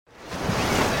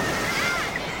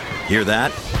Hear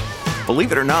that?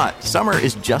 Believe it or not, summer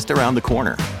is just around the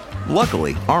corner.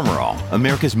 Luckily, Armor All,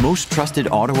 America's most trusted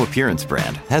auto appearance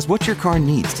brand, has what your car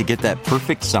needs to get that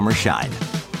perfect summer shine.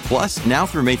 Plus, now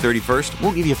through May 31st,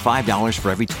 we'll give you $5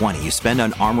 for every $20 you spend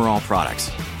on Armor All products.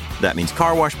 That means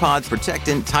car wash pods,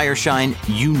 protectant, tire shine,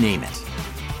 you name it.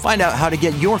 Find out how to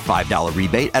get your $5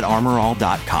 rebate at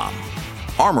armorall.com.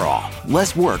 Armor All,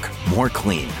 less work, more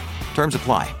clean. Terms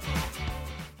apply.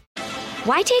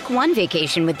 Why take one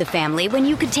vacation with the family when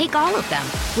you could take all of them?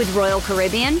 With Royal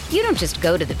Caribbean, you don't just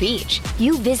go to the beach.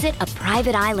 You visit a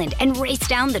private island and race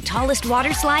down the tallest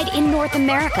water slide in North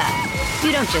America.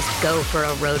 You don't just go for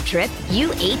a road trip. You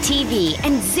ATV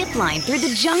and zip line through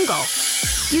the jungle.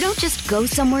 You don't just go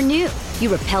somewhere new.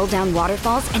 You rappel down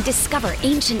waterfalls and discover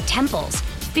ancient temples.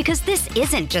 Because this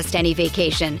isn't just any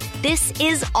vacation. This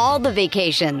is all the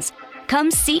vacations. Come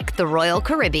seek the Royal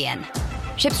Caribbean.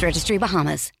 Ships Registry,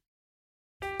 Bahamas.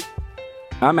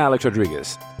 I'm Alex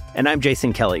Rodriguez. And I'm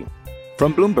Jason Kelly.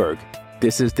 From Bloomberg,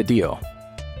 this is The Deal.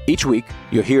 Each week,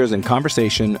 you'll hear us in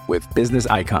conversation with business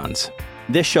icons.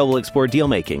 This show will explore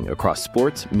deal-making across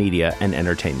sports, media, and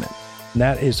entertainment.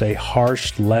 That is a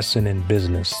harsh lesson in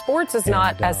business. Sports is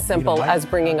not as simple as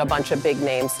bringing a bunch of big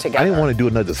names together. I didn't want to do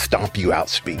another stomp you out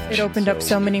speech. It opened up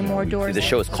so many more doors. The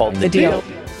show is called The Deal.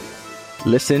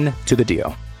 Listen to The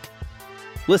Deal.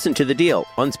 Listen to The Deal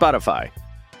on Spotify.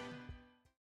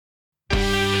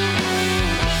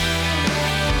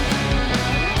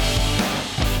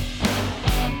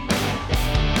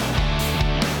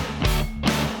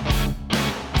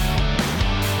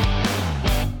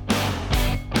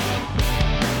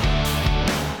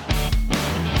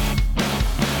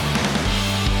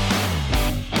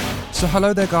 So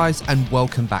hello there guys, and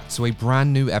welcome back to a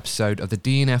brand new episode of the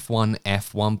DNF1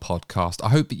 F1 podcast. I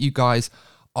hope that you guys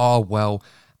are well,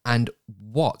 and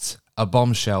what a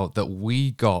bombshell that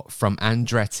we got from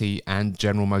Andretti and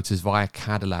General Motors via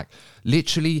Cadillac.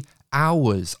 Literally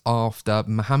hours after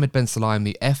Mohammed Ben Sulayem,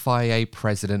 the FIA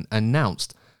president,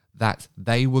 announced that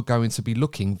they were going to be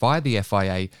looking via the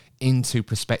FIA into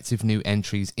prospective new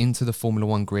entries into the Formula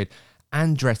One grid,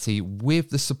 Andretti, with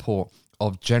the support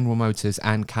of General Motors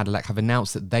and Cadillac, have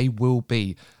announced that they will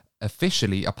be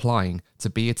officially applying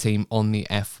to be a team on the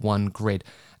F1 grid.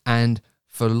 And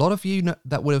for a lot of you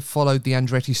that would have followed the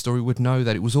Andretti story would know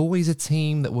that it was always a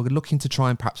team that were looking to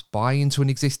try and perhaps buy into an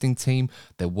existing team.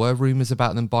 There were rumours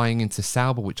about them buying into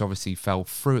Sauber, which obviously fell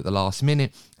through at the last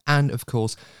minute. And of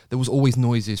course, there was always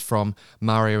noises from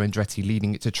Mario Andretti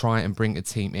leading it to try and bring a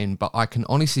team in. But I can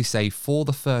honestly say, for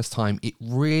the first time, it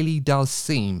really does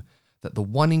seem that the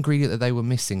one ingredient that they were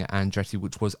missing at Andretti,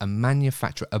 which was a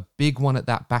manufacturer, a big one at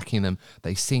that, backing them,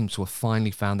 they seem to have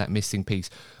finally found that missing piece.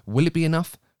 Will it be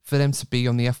enough for them to be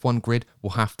on the F1 grid?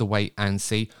 We'll have to wait and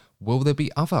see. Will there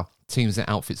be other teams and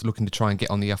outfits looking to try and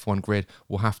get on the F1 grid?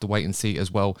 We'll have to wait and see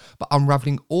as well. But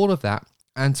unraveling all of that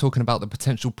and talking about the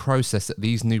potential process that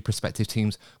these new prospective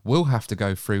teams will have to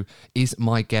go through is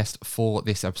my guest for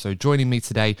this episode. Joining me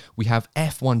today, we have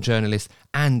F1 journalist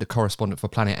and correspondent for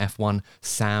Planet F1,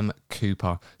 Sam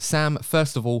Cooper. Sam,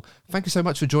 first of all, thank you so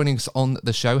much for joining us on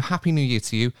the show. Happy New Year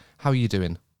to you. How are you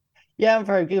doing? Yeah, I'm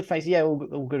very good, thanks. Yeah, all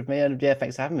good with me. And yeah,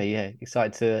 thanks for having me. Yeah,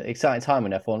 exciting time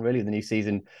in F1, really, with the new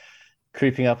season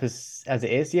creeping up as it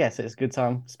is. Yeah, so it's a good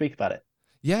time to speak about it.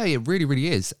 Yeah, it really, really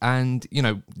is. And, you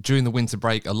know, during the winter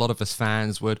break, a lot of us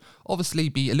fans would obviously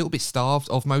be a little bit starved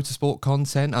of motorsport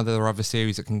content. There are other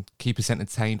series that can keep us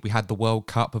entertained. We had the World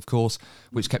Cup, of course,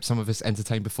 which kept some of us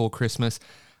entertained before Christmas.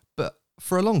 But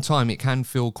for a long time, it can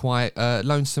feel quite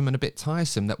lonesome and a bit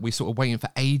tiresome that we're sort of waiting for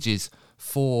ages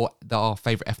for our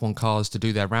favourite F1 cars to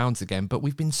do their rounds again. But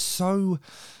we've been so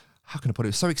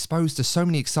exposed to so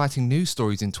many exciting news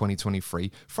stories in 2023.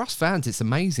 For us fans, it's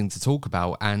amazing to talk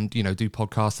about and, you know, do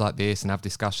podcasts like this and have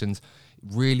discussions. It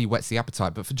really whets the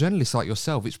appetite. But for journalists like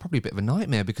yourself, it's probably a bit of a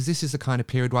nightmare because this is the kind of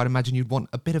period where I'd imagine you'd want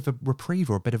a bit of a reprieve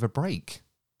or a bit of a break.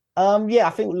 Yeah, I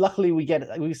think luckily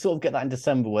we sort of get that in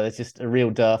December where there's just a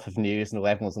real dearth of news and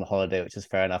everyone's on holiday, which is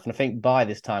fair enough. And I think by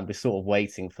this time we're sort of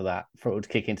waiting for it to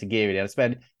kick into gear again.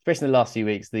 Especially in the last few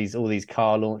weeks, all these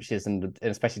car launches and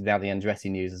especially now the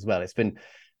Andretti news as well. It's been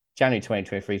January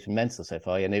 2023 has been mental so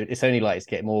far, and it's only like it's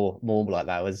getting more like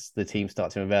that as the teams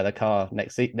start to unveil their car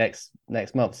next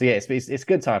month. So yeah, it's a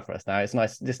good time for us now. It's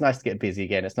nice to get busy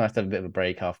again. It's nice to have a bit of a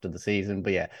break after the season,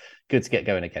 but yeah, good to get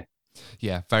going again.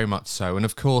 Yeah, very much so. And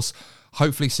of course,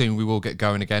 hopefully soon we will get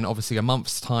going again. Obviously, a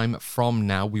month's time from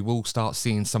now, we will start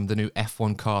seeing some of the new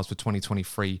F1 cars for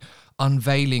 2023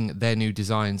 unveiling their new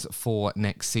designs for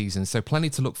next season. So plenty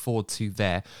to look forward to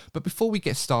there. But before we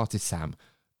get started, Sam,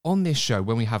 On this show,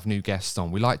 when we have new guests on,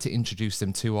 we like to introduce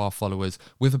them to our followers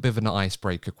with a bit of an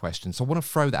icebreaker question. So I want to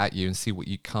throw that at you and see what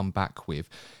you come back with.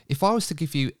 If I was to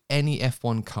give you any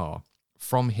F1 car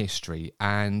from history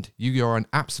and you're an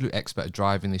absolute expert at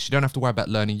driving this, you don't have to worry about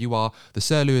learning. You are the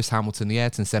Sir Lewis Hamilton, the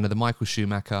Ayrton Senna, the Michael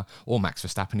Schumacher, or Max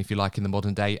Verstappen, if you like, in the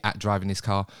modern day at driving this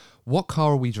car. What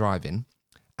car are we driving?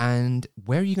 And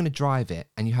where are you going to drive it?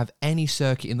 And you have any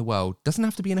circuit in the world. Doesn't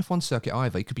have to be an F1 circuit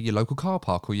either. It could be your local car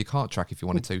park or your kart track if you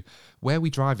wanted to. Where are we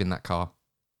driving that car?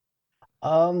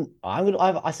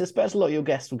 I suspect a lot of your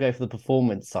guests will go for the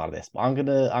performance side of this, but I'm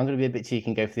gonna be a bit cheeky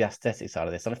and go for the aesthetic side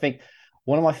of this. And I think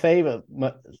one of my favorite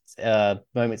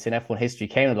moments in F1 history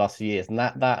came in the last few years, and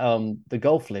that the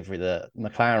Golf livery that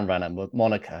McLaren ran at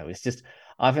Monaco is just,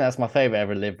 I think that's my favorite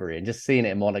ever livery, and just seeing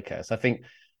it in Monaco. So I think,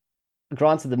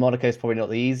 granted, the Monaco is probably not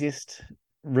the easiest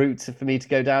route for me to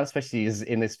go down, especially as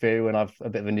in this period when I've a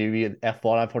bit of a newbie at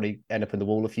F1. I probably end up in the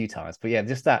wall a few times, but yeah,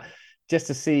 just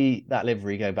to see that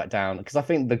livery go back down, because I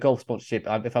think the Golf sponsorship,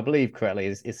 if I believe correctly,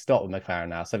 is stopped with McLaren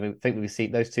now. So I think we see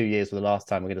those 2 years were the last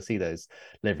time we're going to see those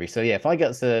liveries. So yeah, if I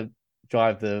get to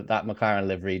drive that McLaren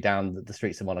livery down the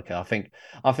streets of Monaco, I think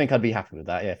I'd be happy with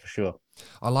that. Yeah, for sure.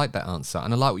 I like that answer,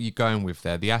 and I like what you're going with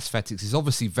there. The aesthetics is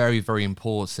obviously very, very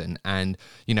important, and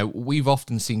we've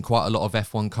often seen quite a lot of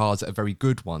F1 cars that are very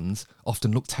good ones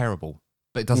often look terrible,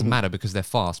 but it doesn't matter because they're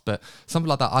fast. But something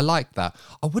like that, I like that.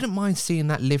 I wouldn't mind seeing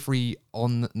that livery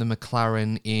on the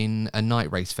McLaren in a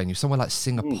night race venue, somewhere like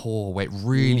Singapore, where it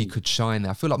really could shine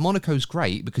there. I feel like Monaco's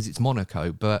great because it's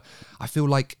Monaco, but I feel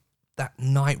like that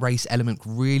night race element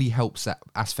really helps that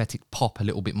aesthetic pop a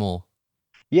little bit more.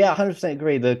 Yeah, 100%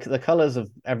 agree. The colors of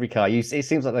every car, it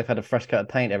seems like they've had a fresh coat of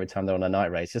paint every time they're on a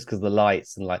night race, just because the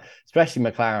lights and, like, especially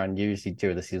McLaren usually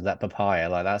during the season, that papaya,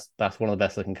 like that's one of the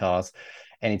best looking cars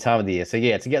any time of the year. So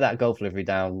yeah, to get that Golf livery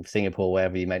down Singapore,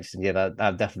 wherever you mentioned, yeah,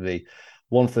 that definitely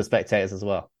one for the spectators as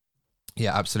well.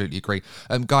 Yeah, absolutely agree.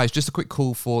 Guys, just a quick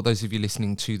call for those of you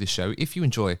listening to the show. If you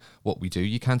enjoy what we do,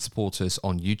 you can support us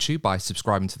on YouTube by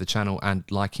subscribing to the channel and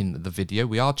liking the video.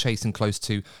 We are chasing close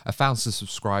to 1,000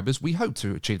 subscribers. We hope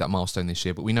to achieve that milestone this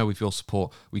year, but we know with your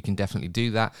support, we can definitely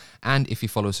do that. And if you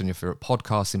follow us on your favorite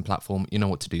podcasting platform, you know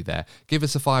what to do there. Give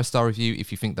us a 5-star review if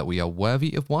you think that we are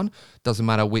worthy of one. Doesn't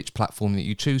matter which platform that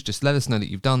you choose, just let us know that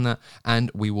you've done that,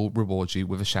 and we will reward you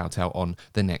with a shout out on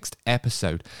the next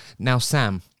episode. Now,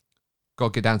 Sam, got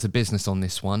to get down to business on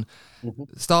this one.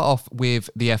 Start off with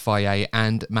the FIA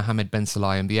and Mohammed Ben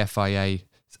Sulayem, the FIA,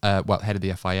 head of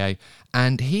the FIA,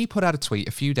 and he put out a tweet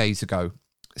a few days ago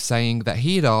saying that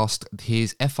he had asked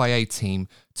his FIA team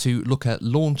to look at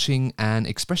launching an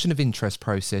expression of interest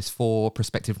process for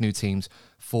prospective new teams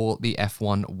for the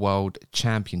F1 World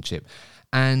Championship.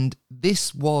 And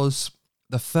this was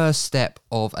the first step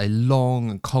of a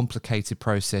long and complicated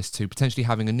process to potentially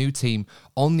having a new team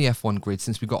on the F1 grid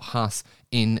since we got Haas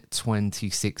in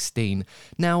 2016.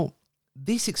 Now,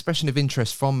 this expression of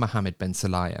interest from Mohammed Ben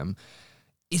Sulayem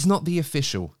is not the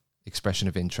official expression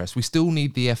of interest. We still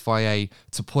need the FIA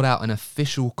to put out an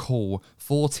official call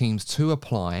for teams to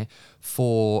apply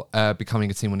for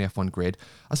becoming a team on the F1 grid.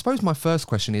 I suppose my first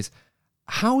question is,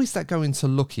 how is that going to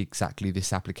look exactly,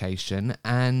 this application,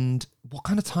 and what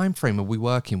kind of time frame are we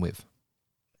working with?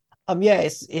 Yeah,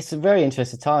 it's a very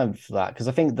interesting time for that, because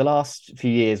I think the last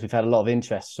few years we've had a lot of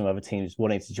interest from other teams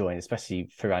wanting to join, especially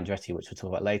through Andretti, which we'll talk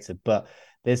about later. But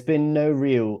there's been no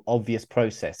real obvious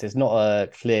process. There's not a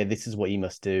clear, this is what you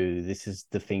must do, this is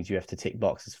the things you have to tick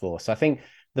boxes for. So I think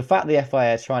the fact the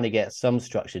FIA is trying to get some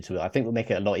structure to it, I think will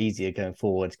make it a lot easier going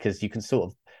forward, because you can sort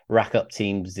of rack up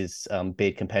teams'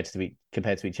 bid compared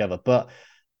to each other. But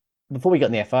before we got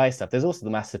in the FIA stuff, there's also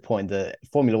the massive point that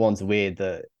Formula One's weird,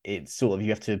 that it's sort of,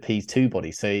 you have to appease two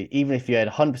bodies. So even if you had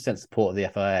 100% support of the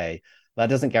FIA, that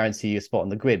doesn't guarantee you a spot on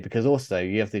the grid, because also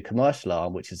you have the commercial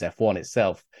arm, which is F1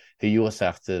 itself, who you also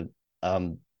have to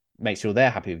make sure they're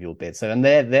happy with your bid. So, and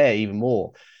they're even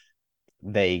more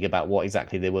vague about what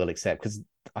exactly they will accept, because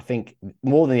I think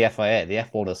more than the FIA, the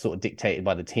F1 are sort of dictated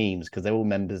by the teams, because they're all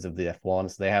members of the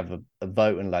F1, so they have a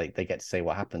vote, and like they get to say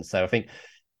what happens. So I think,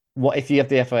 what if you have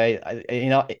the FIA,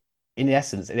 in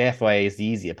essence, the FIA is the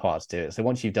easier part to do it. So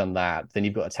once you've done that, then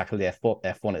you've got to tackle the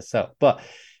F1 itself. But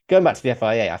going back to the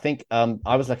FIA, I think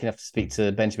I was lucky enough to speak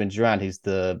to Benjamin Durand, who's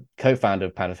the co-founder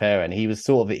of Panafera, and he was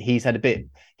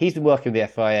he's been working with the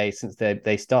FIA since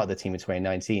they started the team in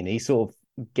 2019. He sort of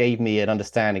gave me an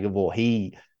understanding of what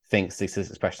he thinks this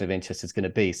expression of interest is going to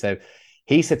be. So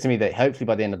he said to me that hopefully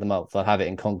by the end of the month, they'll have it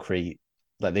in concrete,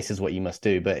 like this is what you must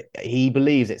do. But he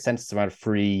believes it centers around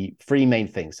three main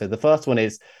things. So the first one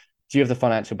is, do you have the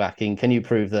financial backing? Can you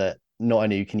prove that not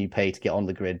only can you pay to get on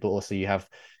the grid, but also you have,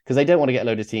 because they don't want to get a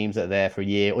load of teams that are there for a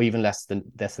year or even less than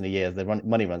a year as their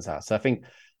money runs out. So I think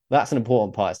that's an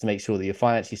important part, is to make sure that you're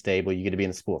financially stable, you're going to be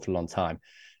in the sport for a long time.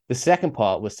 The second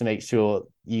part was to make sure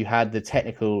you had the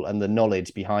technical and the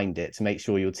knowledge behind it to make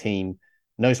sure your team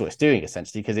knows what it's doing,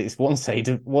 essentially, because it's one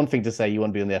thing to say you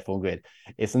want to be on the F1 grid.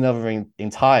 It's another thing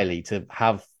entirely to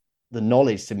have the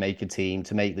knowledge to make a team,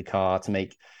 to make the car, to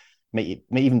make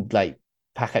even like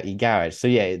pack out your garage. So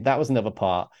yeah, that was another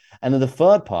part. And then the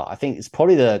third part, I think it's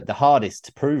probably the hardest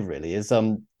to prove, really, is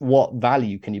what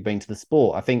value can you bring to the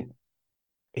sport? I think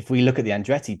if we look at the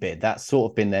Andretti bid, that's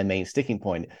sort of been their main sticking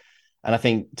point. And I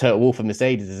think Toto Wolff of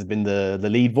Mercedes has been the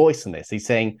lead voice on this. He's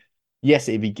saying, yes,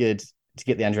 it'd be good to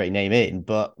get the Andretti name in,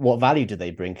 but what value do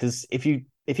they bring? Because if you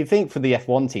think for the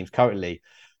F1 teams currently,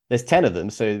 there's 10 of them,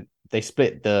 so they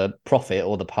split the profit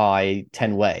or the pie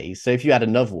 10 ways. So if you add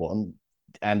another one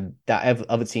and that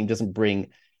other team doesn't bring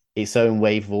its own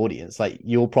wave of audience, like,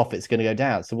 your profit's going to go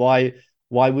down. So why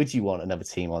would you want another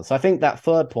team on? So I think that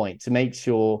third point, to make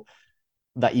sure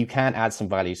that you can add some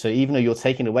value. So even though you're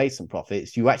taking away some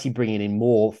profits, you're actually bringing in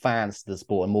more fans to the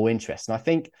sport and more interest. And I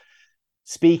think,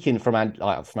 speaking from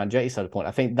Andretti's side of the point,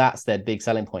 I think that's their big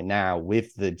selling point now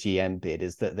with the GM bid,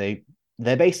 is that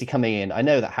they're basically coming in. I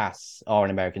know that Haas are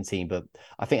an American team, but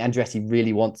I think Andretti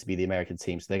really wants to be the American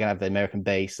team. So they're going to have the American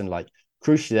base, and like,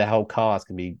 crucially, their whole cars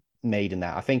can be made in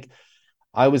that. I think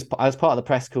I was part of the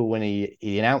press call when he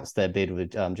announced their bid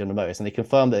with General Motors, and they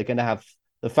confirmed that they're going to have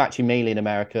the factory mainly in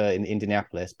America, in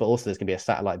Indianapolis, but also there's going to be a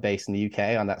satellite base in the UK.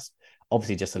 And that's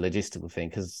obviously just a logistical thing,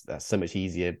 because that's so much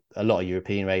easier. A lot of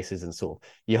European races, and sort of,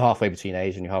 you're halfway between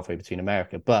Asia and you're halfway between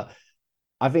America. But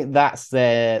I think that's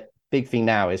their big thing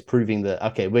now, is proving that,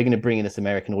 okay, we're going to bring in this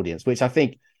American audience, which I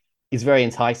think is very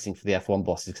enticing for the F1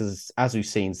 bosses, because as we've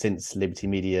seen since Liberty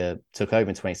Media took over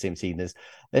in 2017,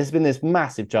 there's been this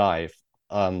massive drive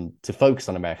to focus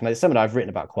on America. And it's something I've written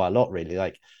about quite a lot, really.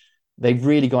 Like, they've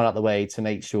really gone out the way to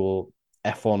make sure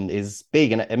F1 is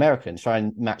big and American, try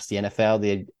and match the NFL,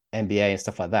 the NBA and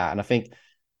stuff like that. And I think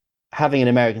having an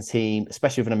American team,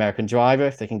 especially with an American driver,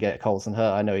 if they can get Colson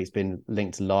Hurt, I know he's been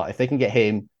linked a lot. If they can get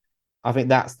him, I think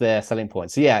that's their selling point.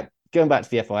 So yeah, going back to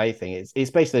the FIA thing, it's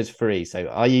basically those three. So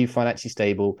are you financially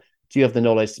stable? Do you have the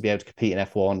knowledge to be able to compete in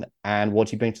F1? And what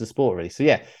do you bring to the sport, really? So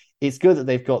yeah, it's good that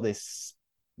they've got this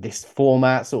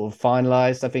format sort of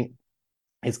finalized. I think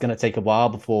it's going to take a while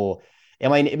before. I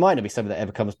mean, it might not be something that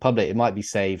ever comes public. It might be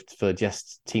saved for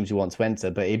just teams who want to enter,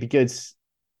 but it'd be good.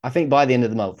 I think by the end of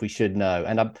the month, we should know.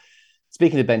 And I'm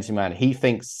speaking to Benjamin, he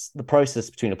thinks the process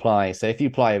between applying. So if you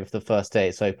apply with the first day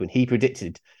it's open, he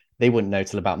predicted they wouldn't know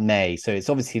till about May. So it's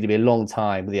obviously going to be a long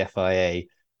time with the FIA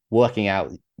working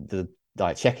out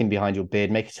checking behind your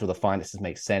bid, making sure the finances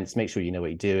make sense, make sure you know what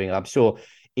you're doing. I'm sure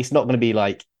it's not going to be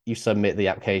like you submit the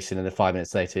application and then 5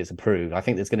 minutes later it's approved. I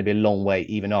think there's going to be a long wait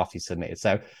even after you submit it.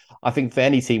 So I think for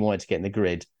any team wanting to get in the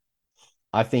grid,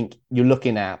 I think you're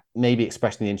looking at maybe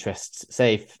expressing the interest.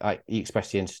 Say if you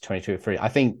express the interest 2023, I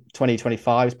think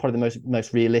 2025 is probably the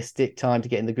most realistic time to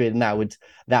get in the grid, and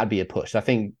that'd be a push. I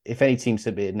think if any team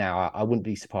submitted now, I wouldn't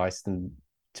be surprised them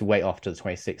to wait after the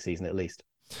 26th season at least.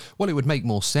 Well, it would make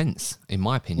more sense, in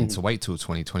my opinion, to wait till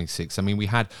 2026. I mean, we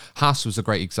had Haas was a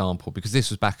great example, because this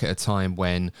was back at a time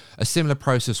when a similar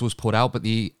process was put out, but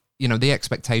the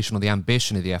expectation or the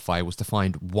ambition of the FIA was to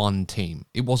find one team.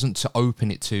 It wasn't to open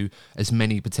it to as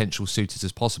many potential suitors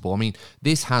as possible. I mean,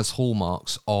 this has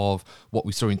hallmarks of what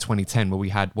we saw in 2010, where we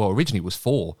had, originally it was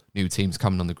 4 new teams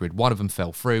coming on the grid. One of them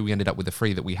fell through. We ended up with the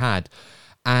 3 that we had.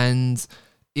 And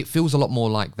it feels a lot more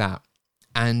like that.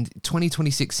 And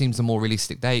 2026 seems a more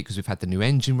realistic date, because we've had the new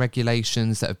engine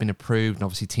regulations that have been approved, and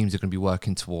obviously teams are going to be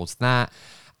working towards that.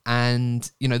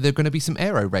 And, there are going to be some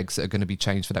aero regs that are going to be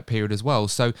changed for that period as well.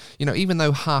 So, even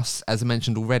though Haas, as I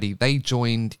mentioned already,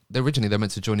 originally they were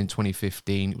meant to join in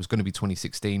 2015, it was going to be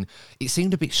 2016. It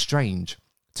seemed a bit strange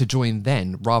to join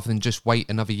then, rather than just wait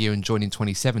another year and join in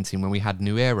 2017 when we had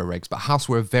new aero regs. But Haas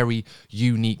were a very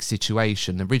unique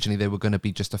situation. Originally, they were going to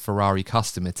be just a Ferrari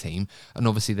customer team, and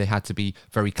obviously they had to be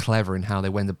very clever in how they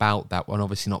went about that, and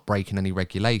obviously not breaking any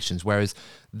regulations. Whereas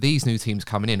these new teams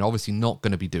coming in, obviously not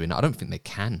going to be doing that. I don't think they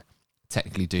can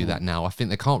technically do that now. I think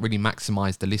they can't really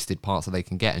maximize the listed parts that they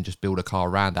can get and just build a car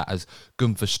around that, as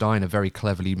Gunther Steiner very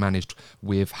cleverly managed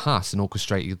with Haas and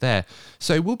orchestrated there.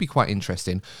 So it will be quite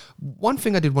interesting. One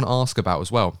thing I did want to ask about as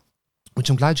well, which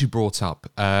I'm glad you brought up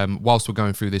whilst we're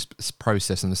going through this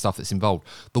process and the stuff that's involved,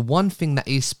 the one thing that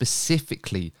is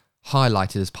specifically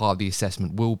highlighted as part of the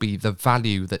assessment will be the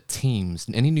value that teams,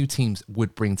 any new teams,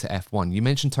 would bring to F1. You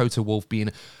mentioned Toto Wolff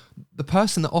being the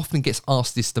person that often gets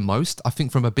asked this the most. I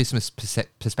think from a business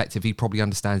perspective, he probably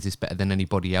understands this better than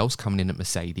anybody else coming in at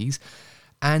Mercedes.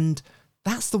 And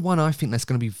that's the one I think that's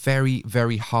going to be very,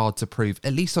 very hard to prove,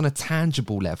 at least on a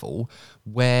tangible level,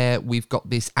 where we've got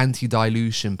this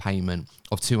anti-dilution payment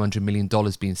of $200 million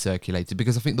being circulated.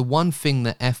 Because I think the one thing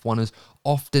that F1 has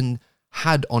often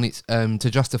had on its to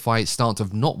justify its stance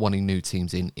of not wanting new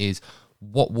teams in is,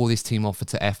 what will this team offer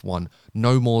to F1?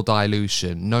 No more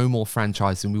dilution, no more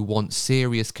franchising. We want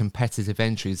serious competitive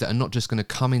entries that are not just going to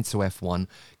come into F1,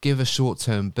 give a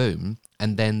short-term boom,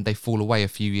 and then they fall away a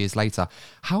few years later.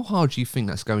 How hard do you think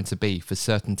that's going to be for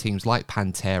certain teams like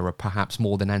Pantera, perhaps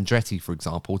more than Andretti, for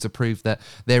example, to prove that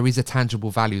there is a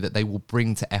tangible value that they will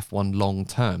bring to F1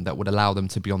 long-term that would allow them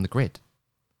to be on the grid?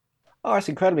 Oh, it's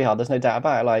incredibly hard. There's no doubt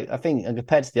about it. Like, I think, and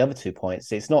compared to the other 2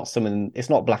 points, it's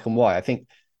not black and white. I think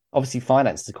obviously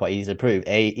finance is quite easy to prove.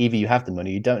 Either you have the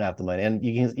money, or you don't have the money, and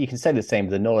you can say the same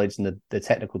with the knowledge and the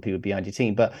technical people behind your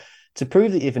team. But to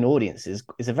prove that you have an audience is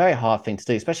a very hard thing to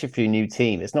do, especially for a new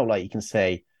team. It's not like you can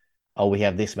say, "Oh, we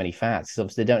have this many fans." Because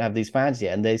obviously they don't have these fans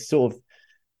yet, and you're sort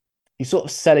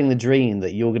of selling the dream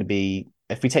that you're going to be.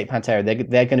 If we take Pantera,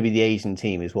 they're going to be the Asian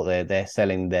team, is what they're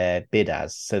selling their bid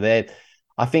as. So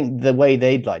I think the way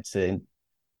they'd like to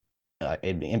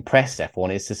impress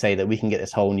F1 is to say that we can get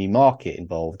this whole new market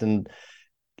involved, and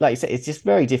like you said, it's just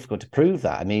very difficult to prove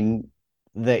that. I mean,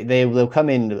 they'll come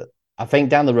in. I think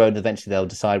down the road, eventually they'll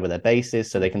decide where their base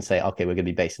is, so they can say, okay, we're going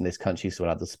to be based in this country, so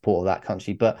we'll have the support of that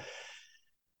country. But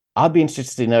I'd be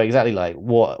interested to know exactly like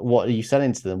what are you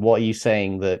selling to them? What are you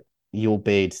saying that your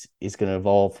bid is going to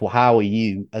evolve? Well, how are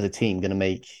you as a team going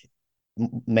to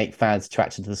make fans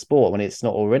attracted to the sport when it's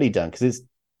not already done? Because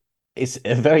it's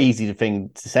a very easy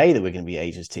thing to say that we're going to be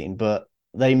Asia's team, but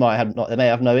they may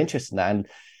have no interest in that.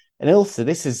 And also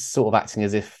this is sort of acting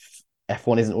as if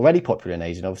F1 isn't already popular in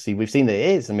Asia. And obviously we've seen that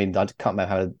it is. I mean, I can't remember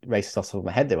how many races off the top of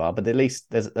my head there are, but at least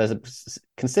there's a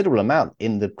considerable amount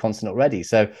in the continent already.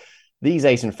 So these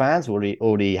Asian fans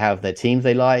already have their teams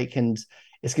they like, and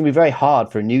it's going to be very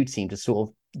hard for a new team to sort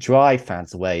of drive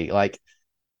fans away. Like,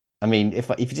 I mean, if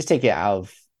you just take it out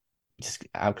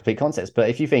of complete context, but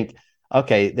if you think,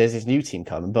 okay, there's this new team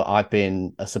coming, but I've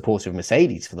been a supporter of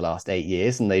Mercedes for the last 8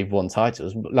 years and they've won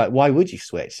titles. Like, why would you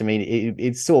switch? I mean,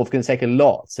 it's sort of going to take a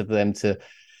lot for them to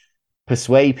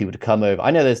persuade people to come over.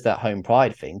 I know there's that home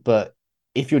pride thing, but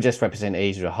if you're just representing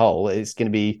Asia as a whole, it's going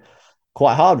to be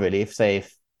quite hard, really. If they're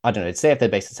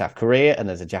based in South Korea and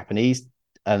there's a Japanese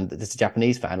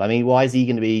fan, I mean, why is he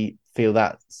going to feel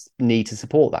that need to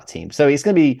support that team? So it's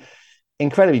going to be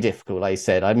incredibly difficult, like I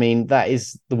said. I mean, that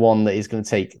is the one that is going to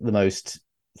take the most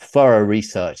thorough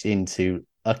research into,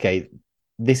 okay,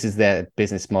 this is their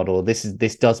business model. This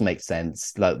does make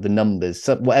sense. Like the numbers,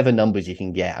 whatever numbers you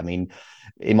can get. I mean,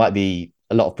 it might be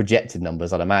a lot of projected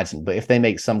numbers, I'd imagine, but if they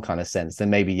make some kind of sense,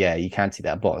 then maybe, yeah, you can tick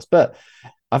that box. But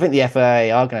I think the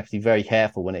FIA are going to have to be very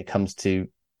careful when it comes to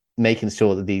making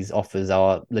sure that these offers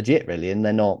are legit, really, and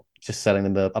they're not just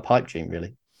selling them a pipe dream,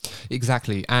 really.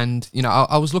 Exactly. And, you know,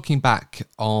 I was looking back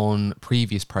on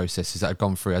previous processes that I've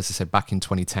gone through, as I said, back in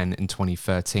 2010 and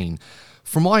 2013.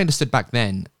 From what I understood back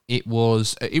then, it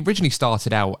originally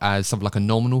started out as something like a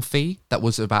nominal fee that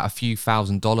was about a few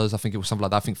 $1,000s. I think it was something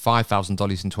like that. I think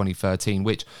 $5,000 in 2013,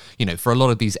 which, you know, for a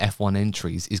lot of these F1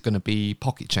 entries is going to be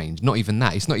pocket change. Not even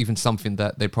that. It's not even something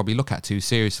that they probably look at too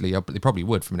seriously. They probably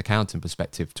would from an accounting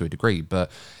perspective to a degree, but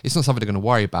it's not something they're going to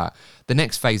worry about. The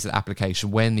next phase of the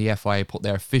application, when the FIA put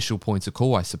their official point of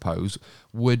call, I suppose,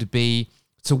 would be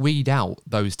to weed out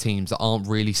those teams that aren't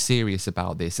really serious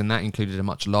about this. And that included a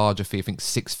much larger fee, I think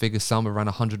six-figure sum, around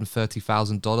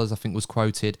 $130,000, I think was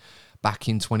quoted back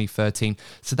in 2013.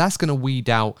 So that's going to weed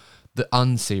out the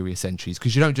unserious entries,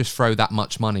 because you don't just throw that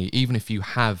much money, even if you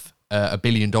have $1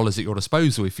 billion at your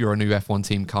disposal. If you're a new F1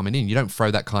 team coming in, you don't throw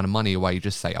that kind of money away. You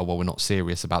just say, oh, well, we're not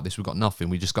serious about this. We've got nothing.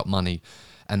 We just got money,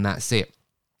 and that's it.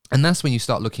 And that's when you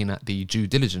start looking at the due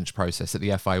diligence process that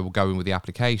the FIA will go in with the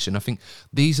application. I think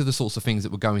these are the sorts of things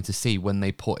that we're going to see when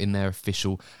they put in their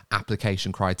official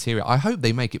application criteria. I hope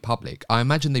they make it public. I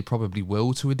imagine they probably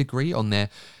will to a degree on their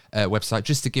website,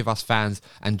 just to give us fans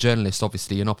and journalists,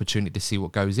 obviously, an opportunity to see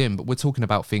what goes in. But we're talking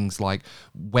about things like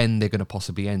when they're going to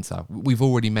possibly enter. We've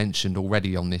already mentioned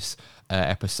on this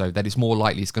episode that it's more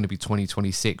likely it's going to be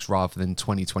 2026 rather than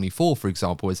 2024, for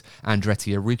example, as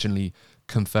Andretti originally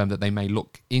confirmed that they may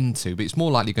look into, but it's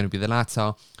more likely going to be the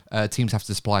latter. Teams have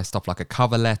to supply stuff like a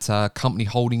cover letter, company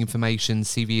holding information,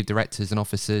 CV of directors and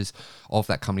officers of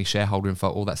that company, shareholder info,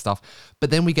 all that stuff. But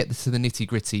then we get to the nitty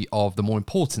gritty of the more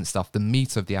important stuff, the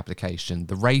meat of the application,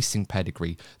 the racing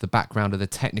pedigree, the background of the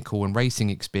technical and racing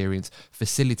experience,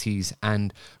 facilities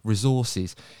and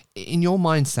resources. In your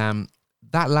mind, Sam,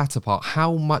 that latter part,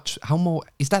 how more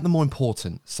is that the more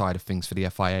important side of things for the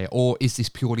FIA, or is this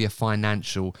purely a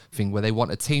financial thing where they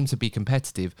want a team to be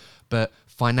competitive, but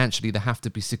financially they have to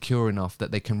be secure enough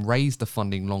that they can raise the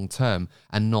funding long term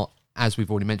and not, as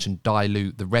we've already mentioned,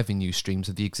 dilute the revenue streams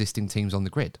of the existing teams on the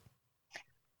grid?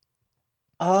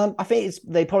 I think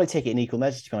they probably take it in equal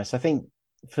measure, to be honest. I think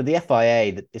for the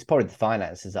FIA, it's probably the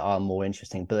finances that are more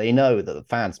interesting, but they know that the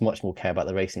fans much more care about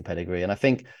the racing pedigree, and I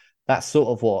think that's sort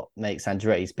of what makes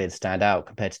Andretti's bid stand out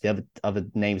compared to the other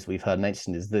names we've heard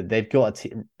mentioned, is that they've got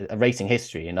a racing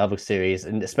history in other series,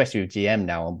 and especially with GM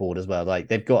now on board as well. Like,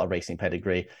 they've got a racing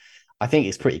pedigree. I think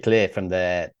it's pretty clear from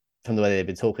the way they've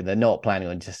been talking, they're not planning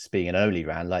on just being an only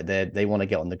round. Like, they want to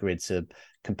get on the grid to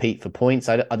compete for points.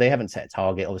 They haven't set a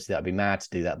target. Obviously, that'd be mad to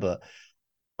do that, but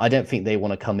I don't think they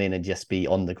want to come in and just be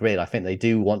on the grid. I think they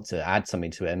do want to add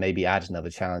something to it and maybe add another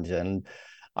challenger. And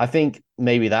I think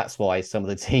maybe that's why some of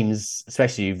the teams,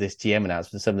 especially with this GM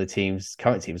announcement, some of the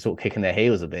current teams, sort of kicking their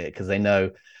heels a bit, because they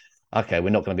know, okay,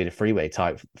 we're not going to be the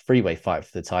freeway fight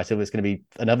for the title. It's going to be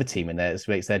another team in there, which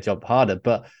makes their job harder.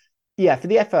 But yeah, for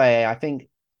the FIA, I think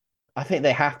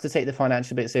they have to take the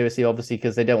financial bit seriously, obviously,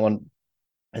 because they don't want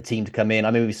a team to come in.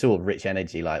 I mean, we saw Rich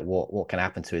Energy, like what can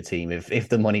happen to a team if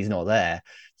the money's not there.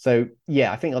 So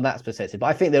yeah, I think on that perspective, but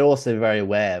I think they're also very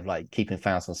aware of like keeping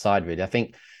fans on side. Really, I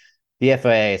think the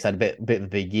FIA has had a bit of a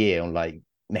big year on like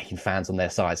making fans on their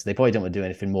side, so they probably don't want to do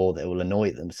anything more that will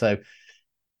annoy them. So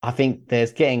I think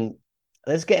there's getting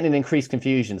an increased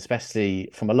confusion, especially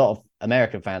from a lot of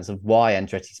American fans, of why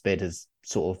Andretti's bid has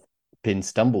sort of been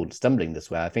stumbling this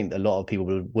way. I think a lot of people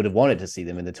would have wanted to see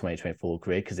them in the 2024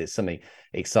 grid because it's something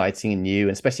exciting and new,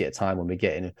 and especially at a time when we're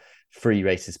getting 3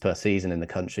 races per season in the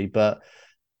country. But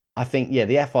I think, yeah,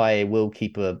 the FIA will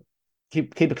keep a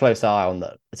close eye on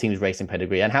the team's racing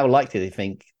pedigree and how likely they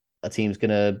think a team's going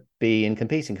to be in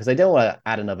competing, because they don't want to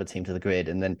add another team to the grid,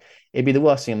 and then it'd be the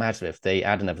worst thing imaginable if they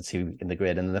add another team in the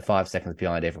grid and then they're 5 seconds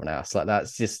behind everyone else. Like,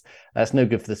 that's no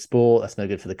good for the sport, that's no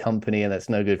good for the company, and that's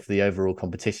no good for the overall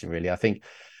competition, really. I think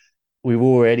we've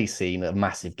already seen a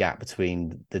massive gap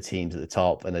between the teams at the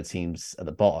top and the teams at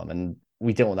the bottom, and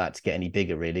we don't want that to get any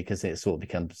bigger, really, because it sort of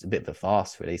becomes a bit of a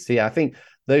farce, really. So yeah, I think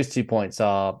those 2 points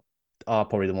are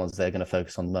probably the ones they're going to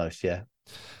focus on most. Yeah.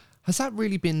 Has that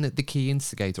really been the key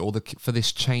instigator for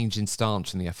this change in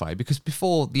stance in the FIA? Because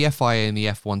before, the FIA and the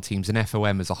F1 teams and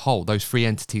FOM as a whole, those 3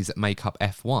 entities that make up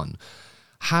F1,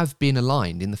 have been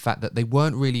aligned in the fact that they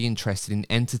weren't really interested in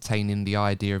entertaining the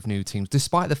idea of new teams,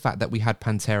 despite the fact that we had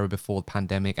Pantera before the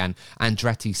pandemic and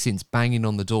Andretti since banging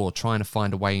on the door trying to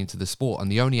find a way into the sport.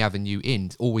 And the only avenue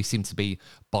in always seemed to be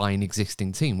buy an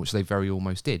existing team, which they very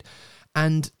almost did.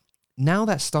 And now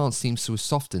that stance seems to have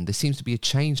softened. There seems to be a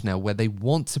change now where they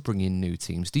want to bring in new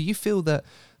teams. Do you feel that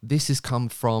this has come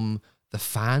from the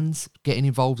fans getting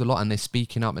involved a lot and they're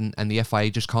speaking up and the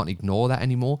FIA just can't ignore that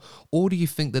anymore? Or do you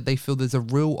think that they feel there's a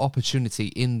real opportunity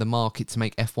in the market to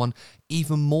make F1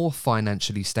 even more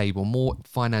financially stable, more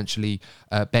financially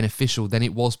beneficial than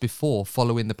it was before,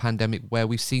 following the pandemic, where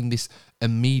we've seen this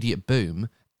immediate boom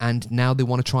and now they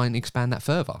want to try and expand that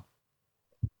further?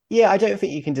 Yeah, I don't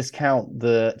think you can discount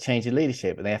the change in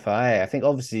leadership in the FIA. I think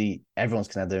obviously everyone's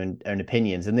going to have their own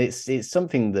opinions, and it's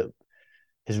something that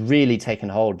has really taken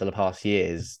hold of the past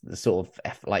years. The sort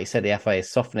of, like you said, the FIA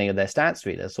is softening of their stance,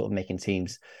 really. They're sort of making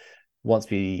teams want to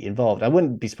be involved. I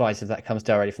wouldn't be surprised if that comes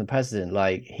directly from the president.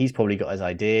 Like, he's probably got his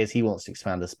ideas. He wants to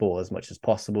expand the sport as much as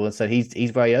possible, and so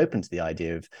he's very open to the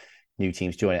idea of new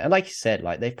teams joining. And like you said,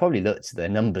 like, they've probably looked at their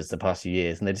numbers the past few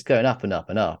years, and they're just going up and up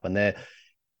and up, and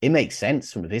it makes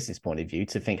sense from a business point of view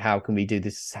to think, how can we do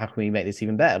this? How can we make this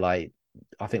even better? Like,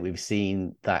 I think we've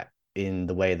seen that in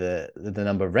the way the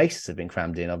number of races have been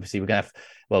crammed in. Obviously, we're going to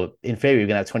have, in theory, we're going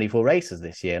to have 24 races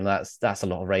this year, and that's a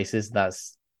lot of races.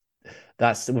 That's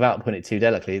without putting it too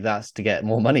delicately, that's to get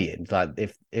more money in. Like,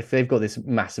 if they've got this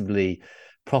massively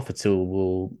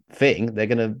profitable thing, they're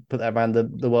going to put that around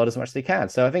the world as much as they can.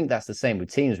 So I think that's the same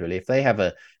with teams, really. If they have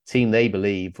a team they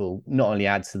believe will not only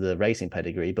add to the racing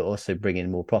pedigree but also bring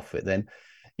in more profit, then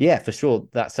yeah, for sure,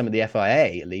 that some of the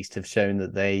FIA at least have shown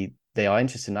that they are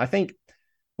interested. And I think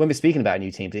when we're speaking about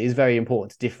new teams, it is very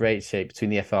important to differentiate between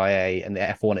the FIA and the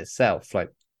F1 itself. Like,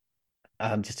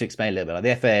 just to explain a little bit, like,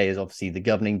 the FIA is obviously the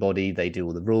governing body. They do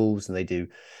all the rules and they do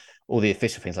all the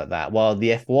official things like that. While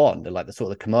the F1, they're like the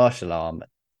sort of the commercial arm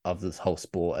of this whole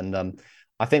sport. And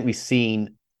I think we've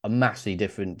seen a massively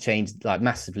different change, like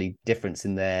massively difference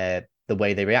in the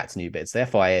way they react to new bits. The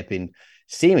FIA have been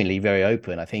seemingly very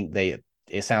open. I think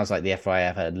it sounds like the FIA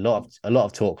have had a lot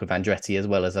of talk with Andretti as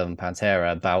well as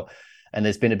Pantera about, and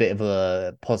there's been a bit of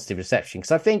a positive reception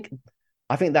because I think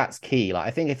that's key. Like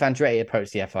I think if Andretti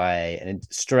approached the FIA and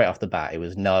straight off the bat it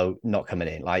was no, not coming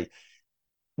in. Like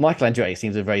Michael Andretti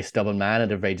seems a very stubborn man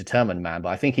and a very determined man, but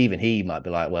I think even he might be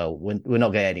like, well, we're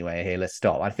not getting anywhere here. Let's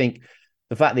stop. I think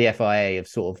the fact the FIA have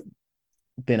sort of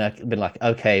been like,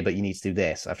 okay, but you need to do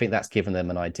this. I think that's given them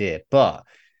an idea. But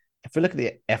if we look at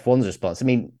the F1's response, I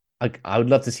mean, I would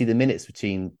love to see the minutes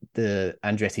between the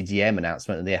Andretti GM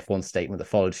announcement and the F1 statement that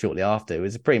followed shortly after. It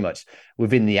was pretty much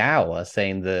within the hour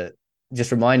saying that,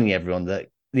 just reminding everyone that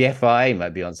the FIA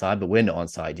might be on side, but we're not on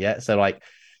side yet. So like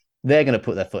they're going to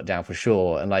put their foot down for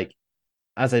sure. And like,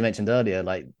 as I mentioned earlier,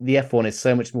 like the F1 is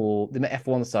so much more, the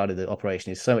F1 side of the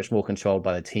operation is so much more controlled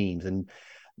by the teams. And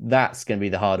that's going to be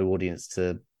the harder audience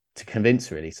to convince,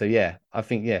 really. So yeah, I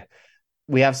think, yeah,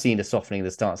 we have seen a softening of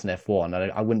the stance in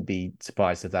F1. I wouldn't be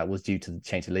surprised if that was due to the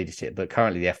change of leadership. But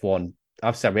currently the F1,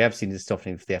 I've said we have seen this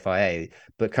softening for the FIA,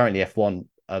 but currently F1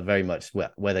 are very much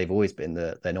where they've always been.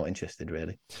 They're not interested,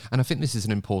 really. And I think this is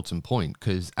an important point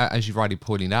because, as you rightly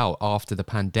pointed out, after the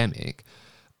pandemic,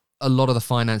 a lot of the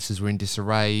finances were in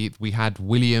disarray. We had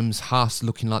Williams, Haas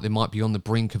looking like they might be on the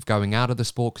brink of going out of the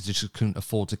sport because they just couldn't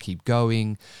afford to keep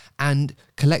going. And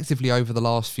collectively over the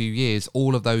last few years,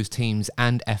 all of those teams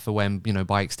and FOM,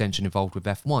 by extension involved with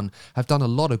F1, have done a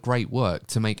lot of great work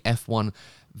to make F1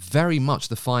 very much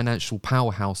the financial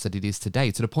powerhouse that it is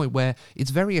today, to the point where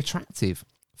it's very attractive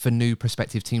for new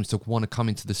prospective teams to want to come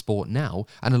into the sport now.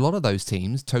 And a lot of those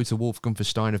teams, Toto Wolff, Gunther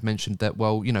Stein, have mentioned that,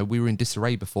 well, we were in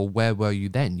disarray before. Where were you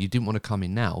then? You didn't want to come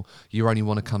in now. You only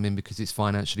want to come in because it's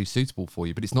financially suitable for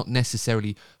you. But it's not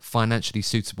necessarily financially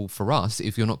suitable for us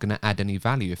if you're not going to add any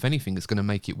value. If anything, it's going to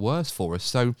make it worse for us.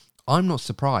 So I'm not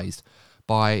surprised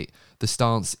by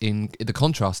the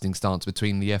contrasting stance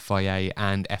between the FIA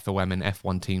and FOM and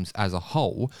F1 teams as a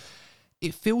whole.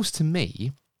 It feels to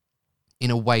me, in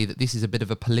a way, that this is a bit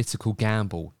of a political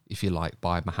gamble, if you like,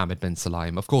 by Mohammed bin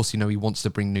Sulayem. Of course, he wants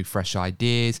to bring new, fresh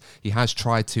ideas. He has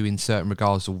tried to in certain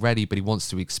regards already, but he wants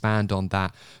to expand on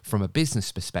that from a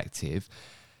business perspective.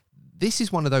 This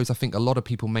is one of those I think a lot of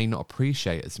people may not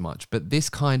appreciate as much, but this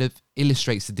kind of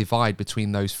illustrates the divide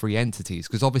between those three entities,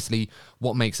 because obviously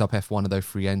what makes up F1 are those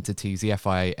three entities, the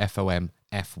FIA, FOM,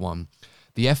 F1.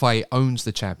 The FIA owns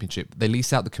the championship. They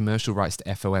lease out the commercial rights to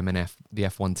FOM and the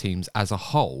F1 teams as a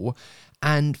whole.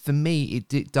 And for me,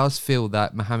 it does feel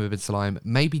that Mohammed bin Sulayem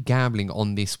may be gambling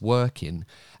on this working.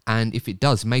 And if it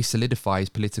does, may solidify his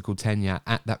political tenure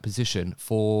at that position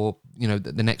for,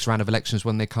 the next round of elections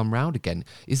when they come round again.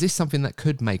 Is this something that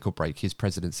could make or break his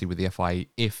presidency with the FIA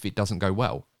if it doesn't go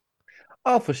well?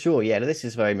 Oh, for sure. Yeah, this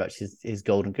is very much his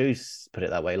golden goose, put it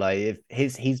that way. Like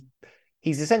if he's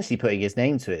essentially putting his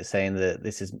name to it, saying that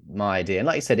this is my idea. And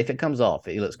like you said, if it comes off,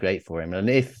 it looks great for him. And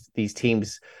if these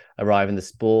teams arrive in the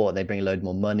sport and they bring a load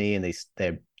more money and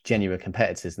they're genuine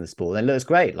competitors in the sport, then it looks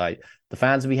great. Like the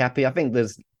fans will be happy. I think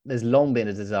there's long been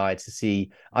a desire to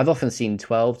see. I've often seen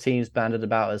 12 teams banded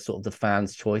about as sort of the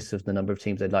fans' choice of the number of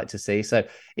teams they'd like to see. So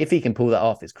if he can pull that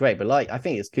off, it's great. But I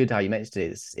think it's good how you mentioned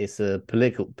it. It's a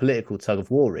political tug of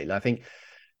war, really. I think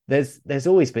there's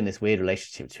always been this weird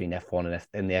relationship between F1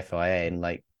 and the FIA and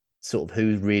like sort of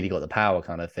who's really got the power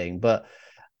kind of thing. But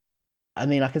I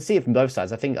mean, I can see it from both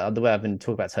sides. I think the way I've been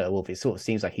talking about Toto Wolff, it sort of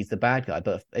seems like he's the bad guy.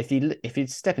 But if you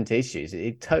step into issues,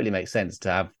 it totally makes sense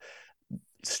to have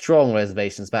strong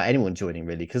reservations about anyone joining,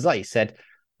 really. Because like you said,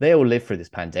 they all lived through this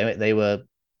pandemic. They were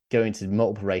going to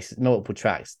multiple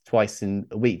tracks twice in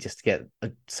a week just to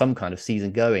get some kind of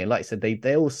season going. And like I said,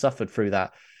 they all suffered through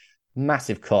that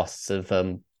massive costs of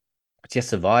just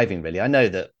surviving, really. I know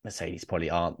that Mercedes probably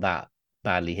aren't that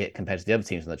badly hit compared to the other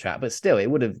teams on the track, but still, it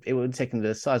would have taken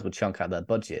a sizable chunk out of that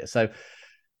budget. So,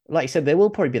 like you said, there will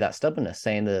probably be that stubbornness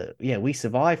saying that, yeah, we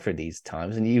survived through these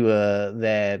times, and you were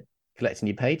there collecting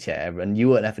your paycheck, and you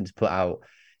weren't having to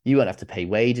you won't have to pay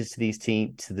wages to these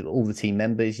teams, all the team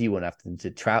members. You won't have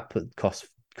to put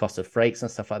cost of freights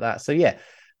and stuff like that. So yeah,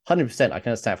 100%, I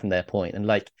can understand from their point, and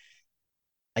like,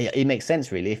 it makes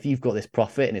sense, really. If you've got this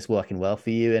profit and it's working well for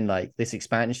you, and like this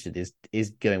expansion is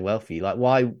going well for you, like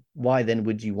why then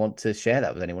would you want to share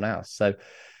that with anyone else? So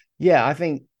yeah, I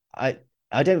think I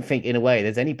don't think in a way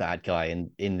there's any bad guy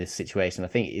in this situation. I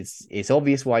think it's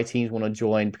obvious why teams want to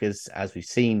join, because as we've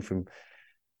seen from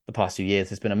the past few years,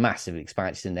 there's been a massive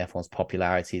expansion in F1's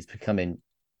popularity. It's becoming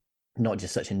not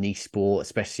just such a niche sport,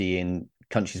 especially in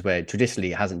countries where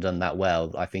traditionally it hasn't done that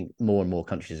well. I think more and more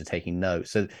countries are taking note.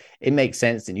 So it makes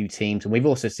sense that new teams, and we've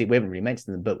also seen, we haven't really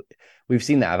mentioned them, but we've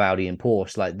seen that of Audi and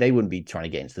Porsche. Like, they wouldn't be trying to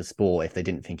get into the sport if they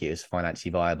didn't think it was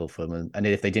financially viable for them, and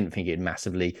if they didn't think it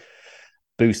massively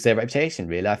boost their reputation.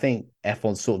 Really, I think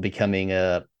F1's sort of becoming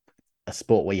a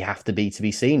sport where you have to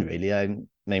be seen. Really, I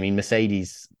mean,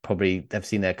 Mercedes probably have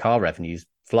seen their car revenues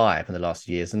fly up in the last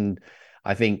few years, and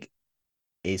I think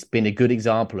it's been a good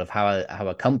example of how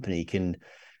a company can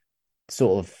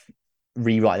sort of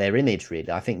rewrite their image.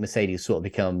 Really, I think Mercedes sort of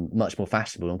become much more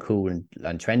fashionable and cool and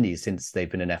trendy since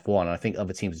they've been in F1. And I think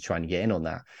other teams are trying to get in on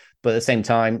that. But at the same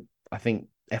time, I think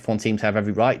F1 teams have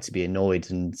every right to be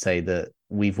annoyed and say that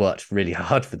we've worked really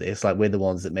hard for this. Like, we're the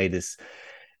ones that made this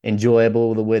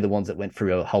enjoyable. We're the ones that went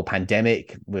through a whole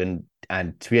pandemic.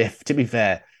 And to be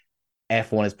fair,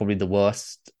 F1 is probably the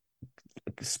worst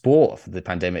sport for the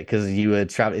pandemic, because you were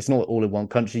traveling. It's not all in one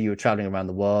country. You were traveling around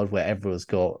the world where everyone's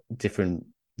got different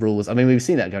rules. I mean, we've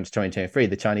seen that going to 2023.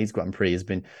 The Chinese Grand Prix has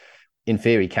been, in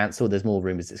theory, cancelled. There's more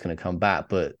rumors it's going to come back,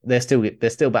 but they're still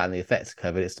battling the effects of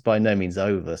COVID. It's by no means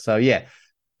over. So yeah,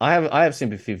 I have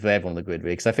sympathy for everyone on the grid,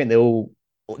 really, because I think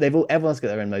everyone's got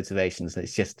their own motivations, and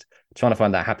it's just trying to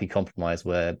find that happy compromise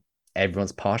where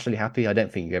everyone's partially happy. I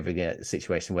don't think you ever get a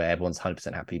situation where everyone's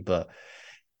 100% happy, but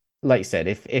like you said,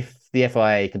 if the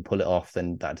FIA can pull it off,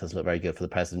 then that does look very good for the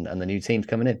president and the new teams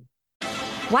coming in.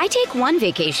 Why take one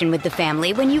vacation with the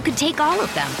family when you could take all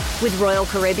of them? With Royal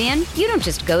Caribbean, you don't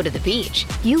just go to the beach.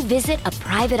 You visit a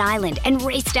private island and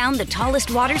race down the tallest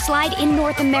water slide in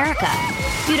North America.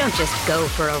 You don't just go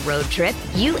for a road trip.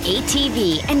 You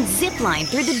ATV and zip line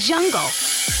through the jungle.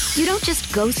 You don't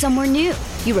just go somewhere new.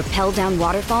 You rappel down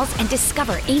waterfalls and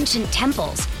discover ancient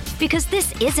temples. Because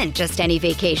this isn't just any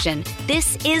vacation.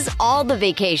 This is all the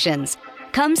vacations.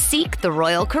 Come seek the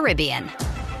Royal Caribbean.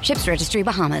 Ships Registry,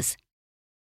 Bahamas.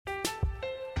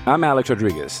 I'm Alex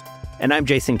Rodriguez. And I'm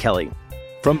Jason Kelly.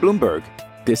 From Bloomberg,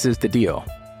 this is The Deal.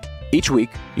 Each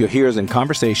week, you'll hear us in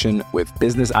conversation with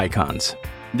business icons.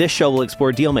 This show will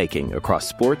explore deal-making across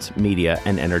sports, media,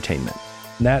 and entertainment.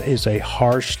 That is a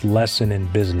harsh lesson in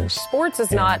business. Sports is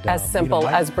not as simple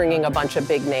as bringing a bunch of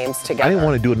big names together. I didn't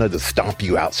want to do another stomp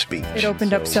you out speech. It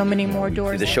opened up so many more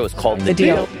doors. The show is called The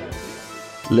Deal.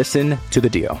 Listen to The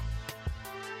Deal.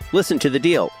 Listen to The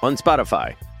Deal on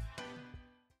Spotify.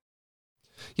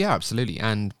 Yeah, absolutely.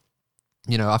 And,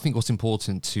 you know, I think what's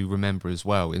important to remember as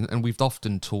well, and we've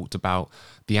often talked about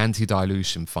the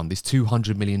anti-dilution fund, this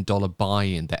 $200 million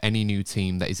buy-in that any new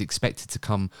team that is expected to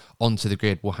come onto the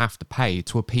grid will have to pay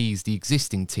to appease the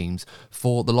existing teams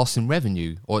for the loss in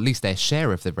revenue, or at least their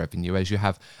share of the revenue, as you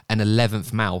have an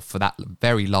 11th mouth for that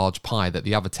very large pie that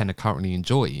the other 10 are currently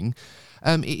enjoying.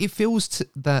 It feels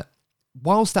that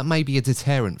whilst that may be a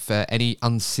deterrent for any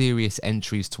unserious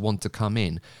entries to want to come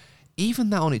in, even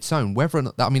that on its own, whether or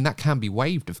not, I mean, that can be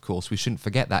waived, of course. We shouldn't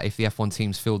forget that if the F1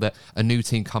 teams feel that a new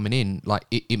team coming in, like,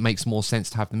 it makes more sense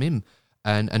to have them in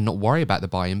and not worry about the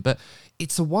buy-in. But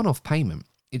it's a one-off payment.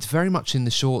 It's very much in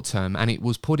the short term, and it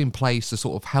was put in place to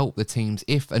sort of help the teams.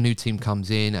 If a new team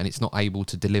comes in and it's not able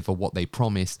to deliver what they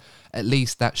promised, at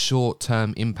least that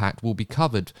short-term impact will be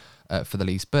covered for the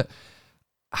least. But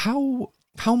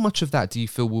how much of that do you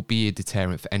feel will be a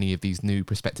deterrent for any of these new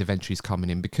prospective entries coming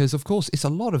in? Because, of course, it's a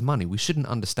lot of money. We shouldn't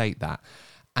understate that.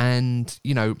 And,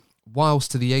 you know,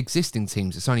 whilst to the existing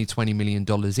teams, it's only $20 million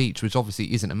each, which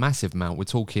obviously isn't a massive amount. We're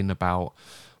talking about,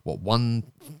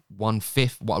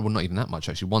 one-fifth, well, not even that much,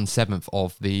 actually, 1/7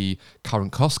 of the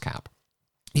current cost cap.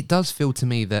 It does feel to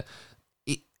me that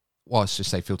let's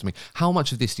just say feel to me. How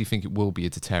much of this do you think it will be a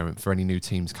deterrent for any new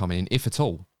teams coming in, if at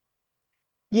all?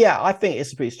 Yeah, I think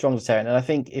it's a pretty strong deterrent. And I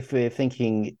think if we're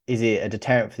thinking, is it a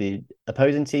deterrent for the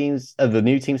opposing teams, the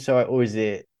new teams, sorry, or is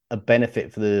it a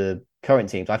benefit for the current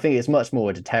teams? I think it's much more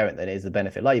a deterrent than it is a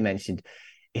benefit. Like you mentioned,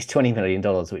 it's $20 million,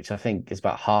 which I think is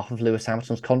about half of Lewis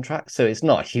Hamilton's contract. So it's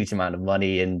not a huge amount of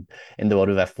money in the world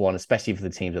of F1, especially for the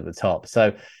teams at the top.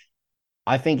 So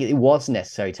I think it was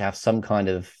necessary to have some kind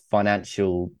of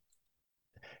financial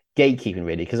gatekeeping,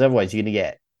 really, because otherwise you're going to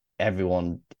get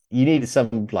everyone. You needed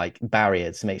some like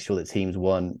barrier to make sure that teams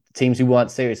who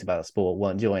weren't serious about the sport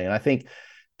weren't joining. And I think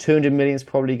 200 million is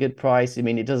probably a good price. I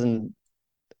mean, F1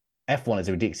 is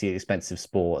a ridiculously expensive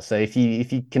sport. So if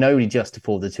you can only just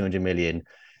afford the 200 million,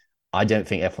 I don't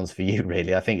think F1's for you,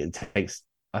 really. I think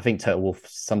Toto Wolff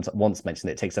once mentioned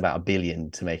it takes about $1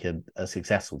 billion to make a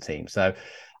successful team. So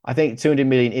I think 200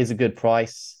 million is a good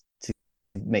price to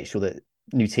make sure that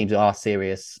new teams are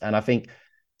serious. And I think,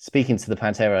 speaking to the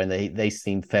Pantera, and they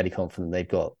seem fairly confident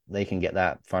they can get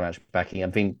that financial backing.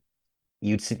 I think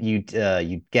you'd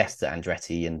guess that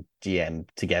Andretti and GM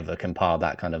together can pile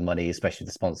that kind of money, especially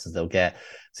the sponsors they'll get.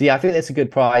 So yeah, I think it's a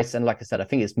good price, and like I said, I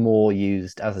think it's more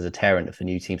used as a deterrent for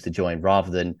new teams to join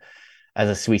rather than as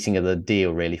a sweetening of the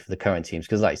deal, really, for the current teams.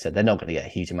 Because like I said, they're not going to get a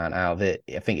huge amount out of it.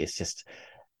 I think it's just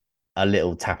a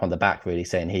little tap on the back, really,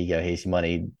 saying, "Here you go, here's your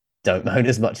money. Don't moan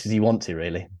as much as you want to,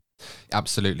 really."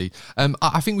 Absolutely.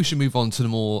 I think we should move on to the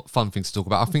more fun things to talk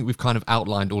about. I think we've kind of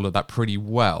outlined all of that pretty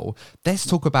well. Let's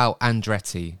talk about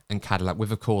Andretti and Cadillac,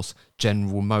 with, of course,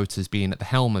 General Motors being at the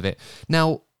helm of it.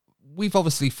 Now, we've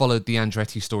obviously followed the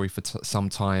Andretti story for some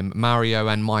time. Mario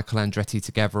and Michael Andretti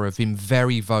together have been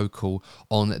very vocal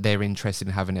on their interest in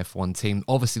having an F1 team.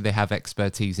 Obviously, they have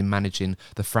expertise in managing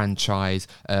the franchise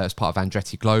as part of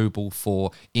Andretti Global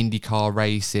for IndyCar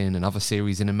racing and other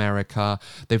series in America.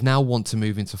 They've now want to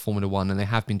move into Formula One, and they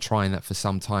have been trying that for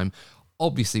some time.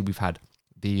 Obviously, we've had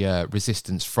the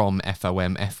resistance from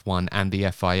FOM, F1 and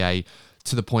the FIA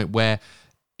to the point where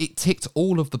it ticked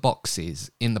all of the boxes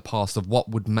in the past of what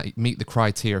would meet the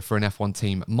criteria for an F1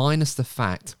 team, minus the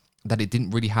fact that it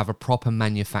didn't really have a proper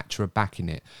manufacturer backing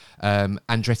it.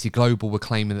 Andretti Global were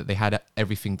claiming that they had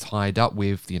everything tied up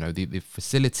with, the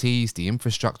facilities, the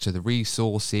infrastructure, the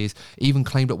resources, even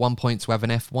claimed at one point to have an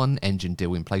F1 engine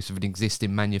deal in place with an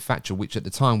existing manufacturer, which at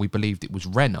the time we believed it was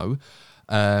Renault.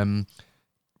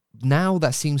 Now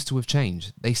that seems to have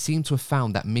changed. They seem to have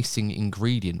found that missing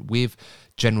ingredient with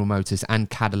General Motors and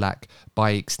Cadillac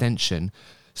by extension.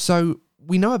 So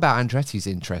we know about Andretti's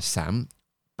interest, Sam,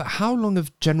 but how long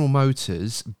have General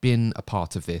Motors been a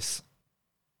part of this?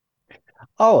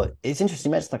 Oh, it's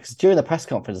interesting you mentioned that, because during the press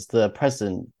conference, the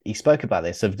president, he spoke about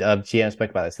this, GM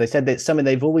spoke about this. They said that it's something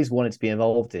they've always wanted to be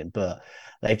involved in, but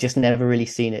they've just never really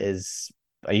seen it as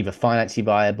either financially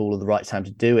viable or the right time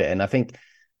to do it. And I think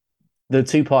the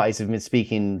two parties have been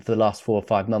speaking for the last 4 or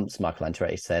 5 months, Michael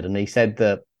Andretti said, and he said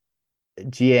that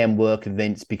GM were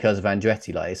convinced because of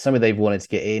Andretti. Like, it's something they've wanted to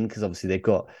get in because obviously they've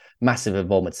got massive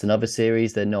involvements in other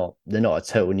series. They're not a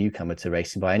total newcomer to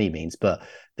racing by any means, but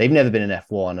they've never been in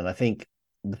F1. And I think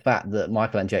the fact that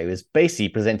Michael Andretti was basically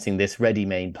presenting this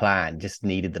ready-made plan just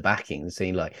needed the backing,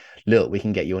 saying like, look, we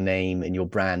can get your name and your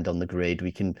brand on the grid.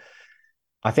 We can.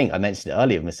 I think I mentioned it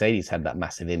earlier, Mercedes had that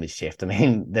massive image shift. I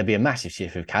mean, there'd be a massive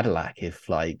shift with Cadillac if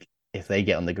they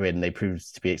get on the grid and they prove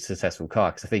to be a successful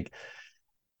car. Because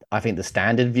I think the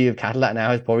standard view of Cadillac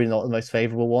now is probably not the most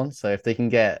favorable one. So if they can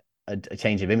get a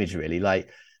change of image, really,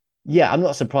 yeah, I'm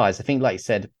not surprised. I think, like you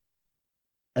said,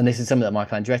 and this is something that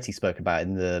Michael Andretti spoke about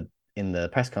in the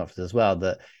press conference as well,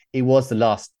 that it was the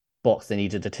last box they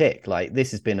needed to tick. Like, this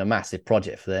has been a massive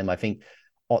project for them. I think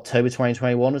October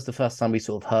 2021 was the first time we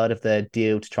sort of heard of their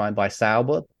deal to try and buy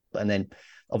Sauber, and then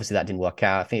obviously that didn't work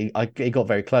out. I think it got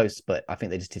very close, but I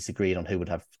think they just disagreed on who would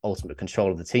have ultimate control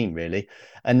of the team, really.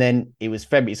 And then it was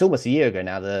February. It's almost a year ago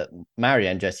now that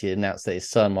Mario Andretti announced that his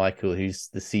son Michael, who's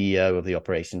the CEO of the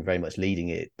operation, very much leading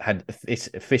it, had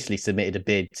officially submitted a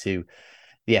bid to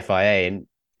the FIA. And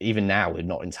even now, we're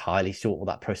not entirely sure what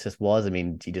that process was. I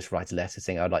mean, do you just write a letter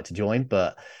saying I'd like to join?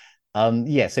 But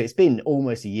yeah, so it's been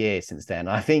almost a year since then.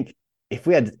 I think if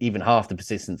we had even half the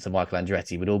persistence of Michael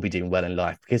Andretti, we'd all be doing well in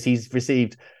life, because he's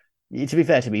received, to be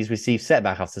fair to me, he's received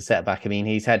setback after setback. I mean,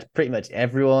 he's had pretty much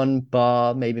everyone,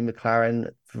 bar maybe McLaren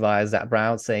via Zach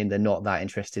Brown, saying they're not that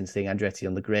interested in seeing Andretti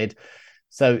on the grid.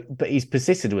 So, but he's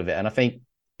persisted with it. And I think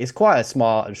it's quite a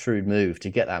smart and shrewd move to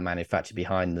get that manufacturer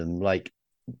behind them. Like,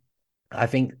 I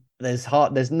think there's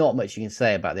not much you can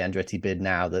say about the Andretti bid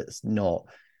now that's not,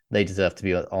 they deserve to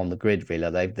be on the grid,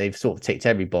 really. They've sort of ticked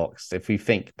every box. If we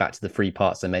think back to the 3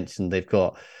 parts I mentioned, they've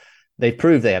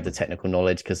proved they have the technical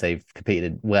knowledge because they've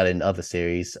competed well in other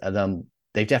series, and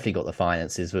they've definitely got the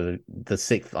finances. With the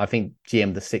 6th, I think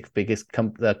GM, the 6th biggest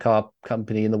car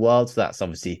company in the world, so that's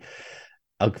obviously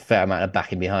a fair amount of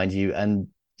backing behind you. And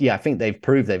yeah, I think they've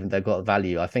proved they've got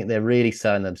value. I think they're really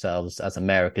selling themselves as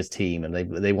America's team, and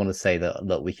they want to say that,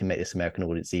 look, we can make this American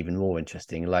audience even more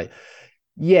interesting. Like,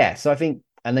 yeah, so I think.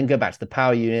 And then go back to the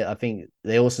power unit. I think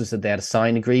they also said they had a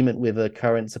signed agreement with a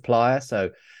current supplier. So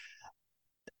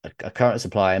a current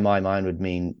supplier, in my mind, would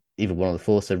mean either one of the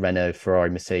 4, so Renault,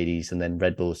 Ferrari, Mercedes, and then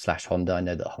Red Bull / Honda. I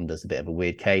know that Honda's a bit of a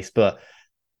weird case, but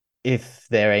if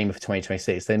they're aiming for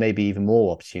 2026, there may be even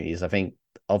more opportunities. I think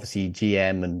obviously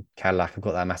GM and Cadillac have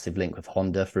got that massive link with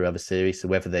Honda through other series. So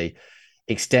whether they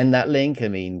extend that link, I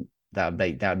mean, that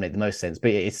would make the most sense.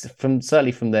 But it's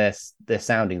certainly from their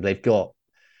sounding,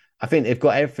 I think they've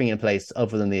got everything in place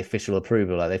other than the official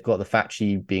approval. Like, they've got the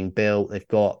factory being built, they've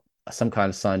got some kind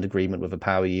of signed agreement with a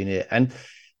power unit, and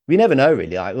we never know,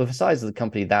 really. Like, with the size of the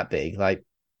company that big, like,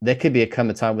 there could be a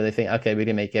time where they think, okay, we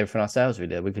can make everything ourselves.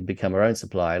 Really, we could become our own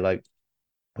supplier. Like,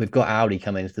 we've got Audi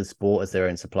coming into the sport as their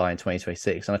own supply in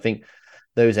 2026. And I think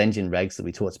those engine regs that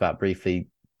we talked about briefly,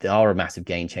 they are a massive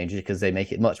game changer because they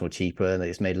make it much more cheaper, and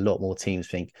it's made a lot more teams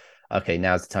think, okay,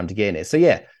 now's the time to get in it. So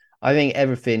yeah, I think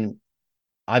everything.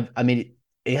 I mean,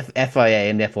 if FIA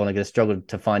and F1 are going to struggle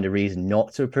to find a reason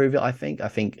not to approve it, I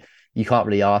think you can't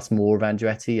really ask more of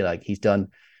Andretti. Like, he's done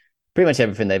pretty much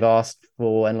everything they've asked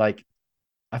for, and like,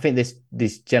 I think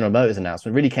this General Motors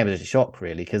announcement really came as a shock,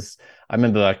 really, because I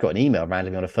remember I got an email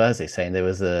randomly on a Thursday saying there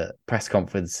was a press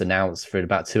conference announced for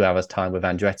about 2 hours time with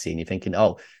Andretti, and you're thinking,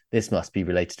 oh, this must be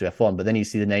related to F1, but then you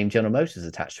see the name General Motors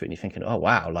attached to it, and you're thinking, oh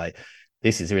wow, like,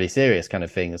 this is really serious kind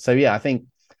of thing. So yeah, I think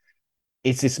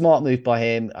it's a smart move by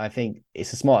him. I think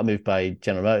it's a smart move by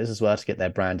General Motors as well to get their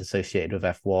brand associated with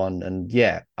F1, and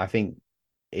yeah, I think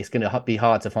it's going to be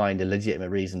hard to find a legitimate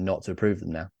reason not to approve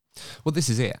them now. Well, this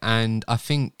is it. And I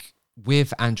think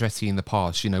with Andretti in the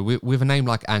past, with a name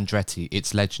like Andretti,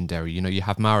 it's legendary. You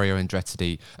have Mario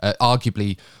Andretti,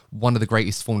 arguably one of the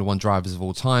greatest Formula One drivers of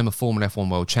all time, a Formula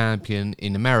F1 world champion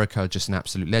in America, just an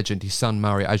absolute legend. His son,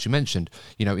 Mario, as you mentioned,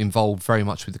 involved very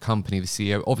much with the company, the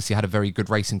CEO, obviously had a very good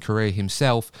racing career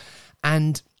himself.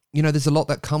 And, there's a lot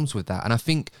that comes with that. And I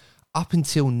think up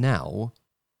until now,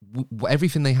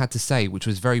 everything they had to say, which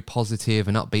was very positive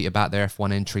and upbeat about their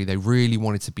F1 entry, they really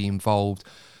wanted to be involved.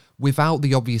 Without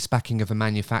the obvious backing of a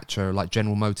manufacturer like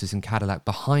General Motors and Cadillac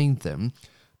behind them,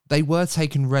 they were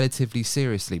taken relatively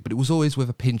seriously, but it was always with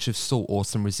a pinch of salt or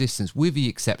some resistance, with the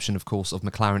exception, of course, of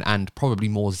McLaren and probably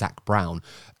more Zach Brown.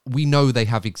 We know they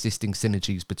have existing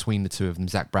synergies between the two of them,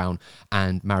 Zach Brown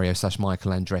and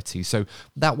Mario/Michael Andretti, so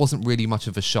that wasn't really much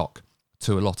of a shock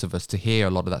to a lot of us to hear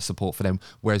a lot of that support for them,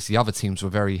 whereas the other teams were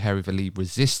very heavily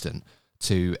resistant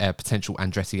to a potential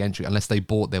Andretti entry unless they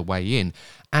bought their way in.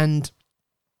 And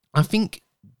I think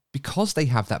because they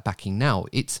have that backing now,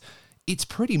 it's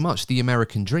pretty much the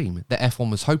American dream that F1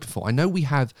 was hoping for. I know we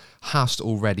have Haas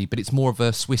already, but it's more of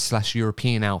a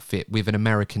Swiss/European outfit with an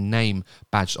American name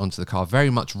badged onto the car, very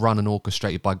much run and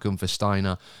orchestrated by Gunther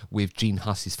Steiner, with Gene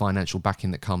Huss's financial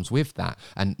backing that comes with that,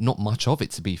 and not much of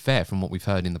it, to be fair, from what we've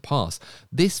heard in the past.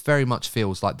 This very much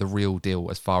feels like the real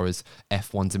deal as far as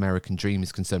F1's American dream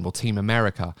is concerned, or Team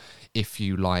America, if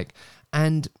you like.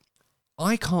 And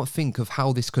I can't think of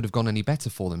how this could have gone any better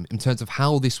for them in terms of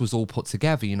how this was all put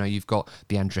together. You've got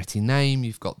the Andretti name,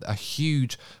 you've got a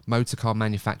huge motorcar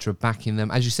manufacturer backing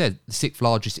them. As you said, the 6th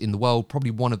largest in the world,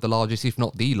 probably one of the largest, if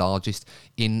not the largest,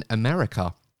 in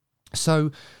America.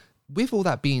 So with all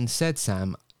that being said,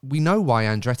 Sam, we know why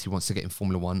Andretti wants to get in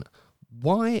Formula One.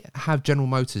 Why have General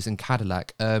Motors and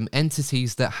Cadillac,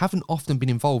 entities that haven't often been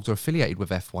involved or affiliated with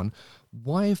F1,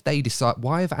 why have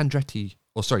Andretti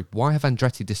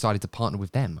decided to partner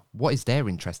with them? What is their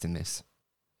interest in this?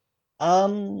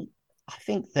 I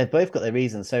think they've both got their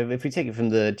reasons. So if we take it from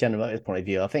the General Motors point of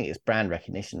view, I think it's brand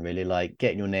recognition, really, like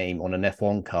getting your name on an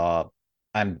F1 car.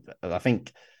 And I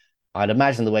think I'd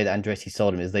imagine the way that Andretti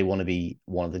sold them is they want to be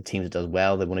one of the teams that does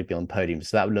well. They want to be on podiums.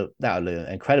 So that would look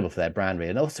incredible for their brand, really.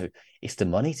 And also, it's the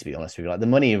money, to be honest with you. Like, the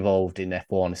money involved in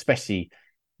F1, especially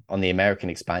on the American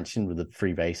expansion with the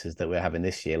 3 races that we're having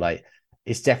this year, like,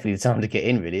 it's definitely the time to get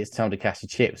in, really. It's time to cash your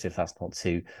chips, if that's not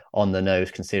too on the nose,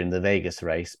 considering the Vegas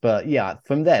race. But yeah,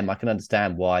 from them, I can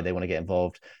understand why they want to get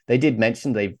involved. They did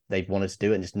mention they've wanted to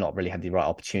do it and just not really had the right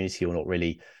opportunity or not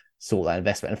really sought that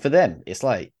investment. And for them, it's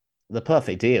like the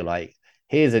perfect deal. Like,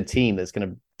 here's a team that's going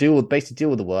to deal with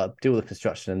the work, deal with the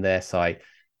construction on their site.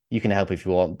 You can help if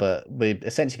you want, but we're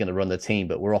essentially going to run the team,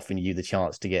 but we're offering you the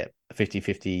chance to get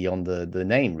 50-50 on the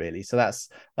name, really. So that's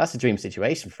a dream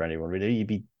situation for anyone,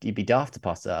 really. You'd be daft to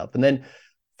pass it up. And then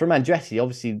from Andretti,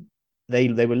 obviously they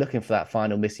were looking for that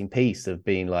final missing piece of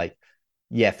being like,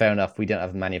 yeah, fair enough, we don't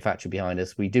have a manufacturer behind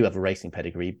us. We do have a racing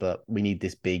pedigree, but we need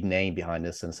this big name behind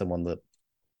us and someone that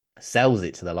sells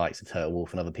it to the likes of Toto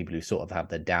Wolff and other people who sort of have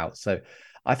their doubts. So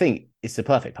I think it's the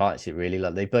perfect partnership, really.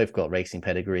 Like, they've both got racing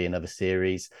pedigree in other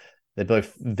series. They're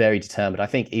both very determined. I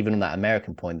think even on that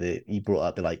American point that you brought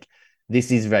up, like, this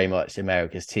is very much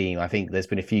America's team. I think there's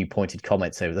been a few pointed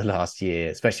comments over the last year,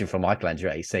 especially from Michael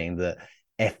Andretti, saying that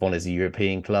F1 is a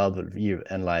European club,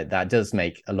 and like, that does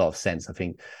make a lot of sense. I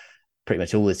think pretty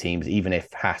much all the teams, even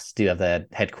if Haas do have their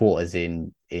headquarters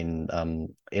in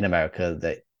America,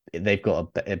 that they've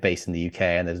got a base in the UK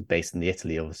and there's a base in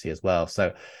Italy, obviously, as well.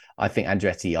 So I think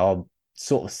Andretti are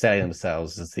sort of selling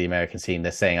themselves as the American team.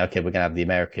 They're saying, okay, we're going to have the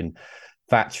American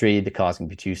factory, the cars can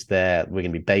be produced there, we're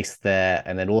going to be based there.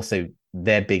 And then also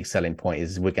their big selling point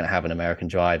is we're going to have an American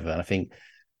driver. And I think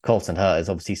Colton Herta is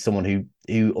obviously someone who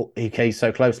came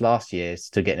so close last year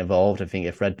to getting involved. I think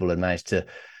if Red Bull had managed to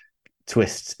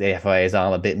twist the FIA's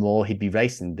arm a bit more, he'd be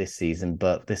racing this season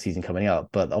coming up.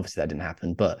 But obviously that didn't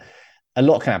happen. But a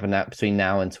lot can happen between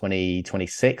now and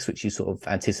 2026, which you sort of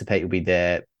anticipate will be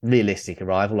their realistic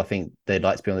arrival. I think they'd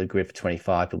like to be on the grid for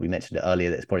 25, but we mentioned it earlier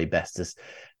that it's probably best to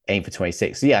aim for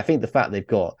 26. So yeah, I think the fact they've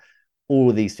got all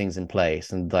of these things in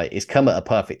place and like it's come at a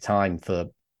perfect time because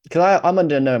I'm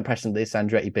under no impression that this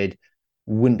Andretti bid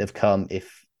wouldn't have come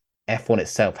if F1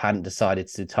 itself hadn't decided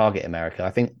to target America.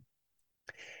 I think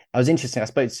I was interesting. I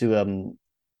spoke to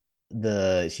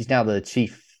she's now the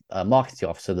chief marketing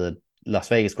officer of the Las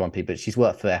Vegas Grand Prix, but she's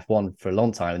worked for F1 for a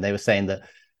long time. And they were saying that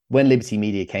when Liberty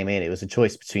Media came in, it was a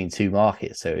choice between two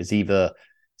markets. So it was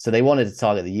so they wanted to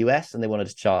target the US and they wanted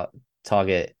to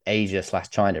target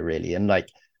Asia/China, really. And like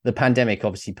the pandemic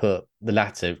obviously put the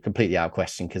latter completely out of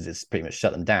question because it's pretty much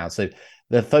shut them down. So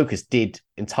the focus did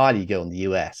entirely go on the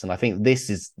US. And I think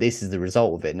this is the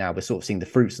result of it. Now we're sort of seeing the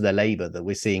fruits of their labor, that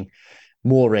we're seeing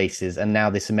more races and now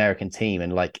this American team.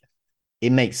 And like,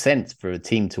 it makes sense for a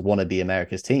team to want to be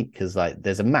America's team because like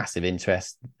there's a massive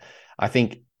interest. I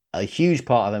think a huge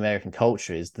part of American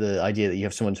culture is the idea that you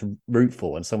have someone to root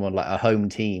for and someone like a home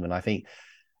team. And I think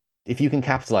if you can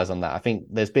capitalize on that, I think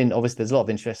there's a lot of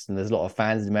interest and there's a lot of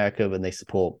fans in America when they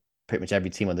support pretty much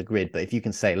every team on the grid. But if you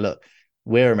can say, look,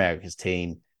 we're America's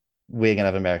team, we're going to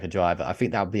have an American driver, I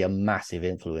think that would be a massive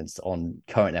influence on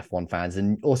current F1 fans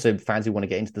and also fans who want to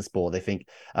get into the sport. They think,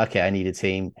 okay, I need a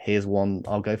team. Here's one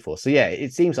I'll go for. So yeah,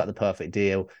 it seems like the perfect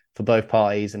deal for both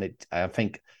parties. And I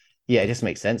think, yeah, it just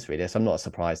makes sense, really. So I'm not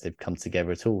surprised they've come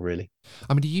together at all, really.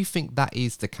 I mean, do you think that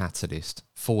is the catalyst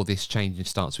for this change in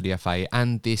stance with the FA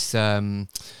and this,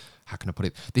 how can I put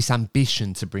it, this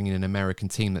ambition to bring in an American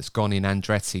team that's gone in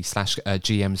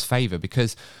Andretti/GM's favour?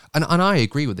 Because, and I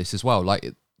agree with this as well,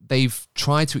 like, they've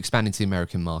tried to expand into the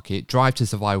American market. Drive to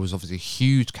Survive was obviously a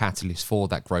huge catalyst for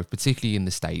that growth, particularly in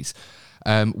the States.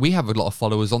 We have a lot of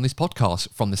followers on this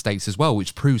podcast from the States as well,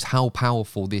 which proves how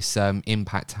powerful this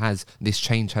this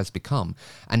change has become.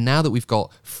 And now that we've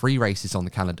got 3 races on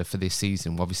the calendar for this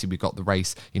season, obviously we've got the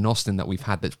race in Austin that we've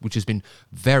had, which has been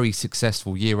very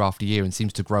successful year after year and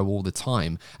seems to grow all the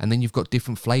time. And then you've got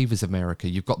different flavors of America.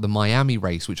 You've got the Miami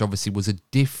race, which obviously was a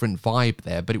different vibe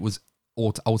there, but it was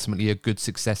ultimately a good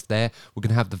success there. We're going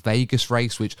to have the Vegas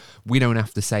race, which we don't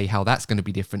have to say how that's going to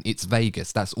be different. It's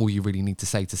Vegas. That's all you really need to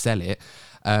say to sell it.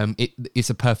 It's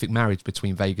a perfect marriage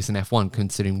between Vegas and F1,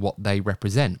 considering what they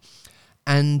represent.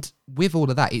 And with all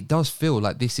of that, it does feel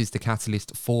like this is the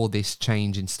catalyst for this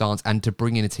change in stance and to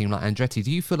bring in a team like Andretti.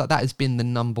 Do you feel like that has been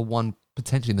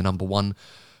potentially the number one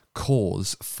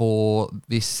cause for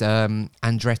this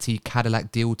Andretti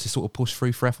Cadillac deal to sort of push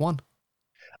through for F1?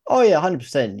 Oh yeah,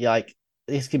 100%. Yeah, like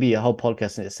this could be a whole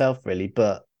podcast in itself, really.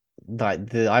 But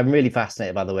like, I'm really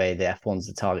fascinated by the way the F1's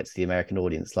the target to the American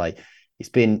audience. Like, it's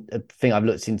been a thing I've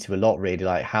looked into a lot, really.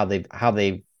 Like how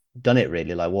they've done it,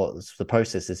 really. Like what the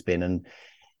process has been, and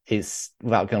it's,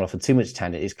 without going off on too much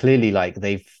tangent, it's clearly like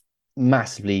they've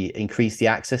massively increased the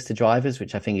access to drivers,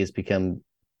 which I think has become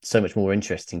so much more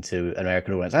interesting to an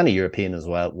American audience and a European as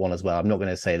well. I'm not going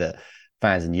to say that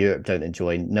fans in Europe don't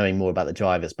enjoy knowing more about the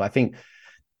drivers, but I think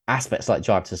aspects like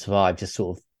Drive to Survive just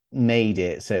sort of made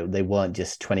it so they weren't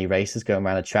just 20 races going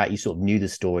around a track. You sort of knew the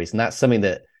stories. And that's something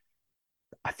that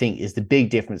I think is the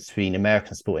big difference between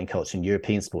American sporting culture and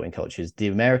European sporting culture. Is the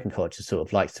American culture sort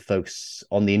of likes to focus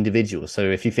on the individual. So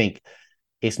if you think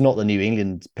it's not the New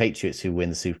England Patriots who win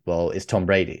the Super Bowl, it's Tom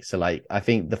Brady. So like, I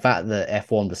think the fact that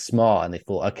F1 was smart and they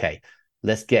thought, okay,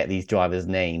 let's get these drivers'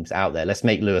 names out there. Let's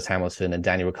make Lewis Hamilton and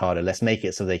Daniel Ricciardo. Let's make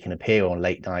it so they can appear on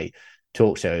late night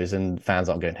talk shows and fans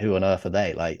aren't going, who on earth are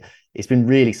they? Like, it's been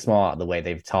really smart the way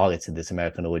they've targeted this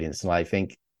American audience. And I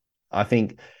think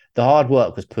the hard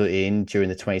work was put in during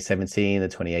the 2017, the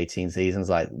 2018 seasons,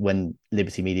 like when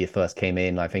Liberty Media first came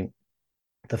in. I think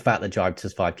the fact that Drive to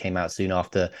Survive came out soon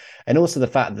after, and also the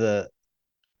fact that,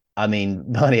 I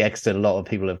mean, Bernie Ecclestone, a lot of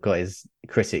people have got his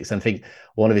critics, and I think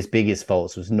one of his biggest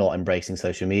faults was not embracing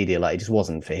social media. Like, it just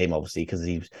wasn't for him, obviously, because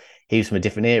he was from a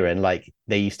different era, and like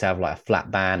they used to have like a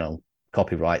flat ban on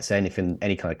copyright, so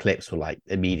any kind of clips were like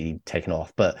immediately taken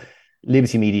off. But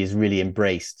Liberty Media has really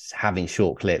embraced having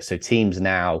short clips, so teams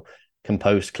now can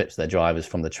post clips of their drivers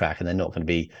from the track and they're not going to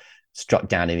be struck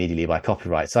down immediately by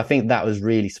copyright. So I think that was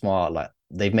really smart. Like,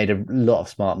 they've made a lot of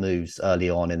smart moves early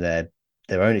on in their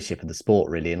ownership of the sport,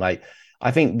 really. And like,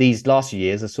 I think these last few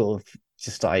years are sort of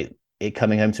just like it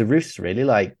coming home to roost, really.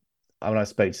 Like, when I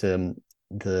spoke to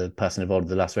the person involved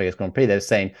with the Las Vegas Grand Prix, they were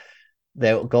saying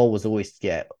their goal was always to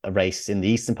get a race in the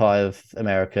eastern part of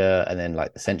America, and then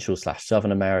like the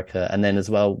central/southern America, and then as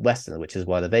well western, which is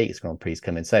why the Vegas Grand Prix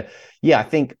come in. So yeah, I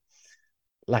think,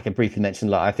 like I briefly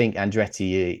mentioned, like I think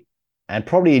Andretti And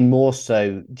probably more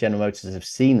so, General Motors have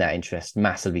seen that interest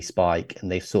massively spike, and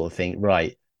they sort of think,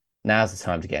 right, now's the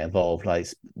time to get involved. Like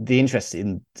the interest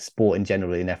in sport in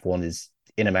general in F1 is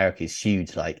in America is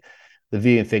huge. Like the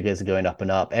viewing figures are going up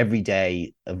and up. Every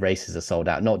day of races are sold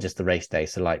out, not just the race day.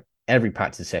 So like every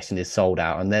practice session is sold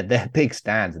out, and they're big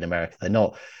stands in America. They're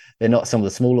not some of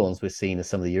the smaller ones we're seeing in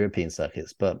some of the European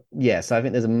circuits. But yeah, so I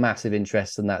think there's a massive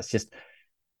interest, and that's just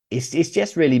it's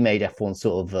just really made F1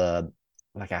 sort of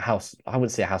like a house. I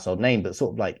wouldn't say a household name, but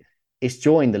sort of like it's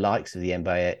joined the likes of the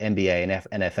NBA and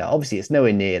NFL. Obviously, it's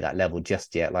nowhere near that level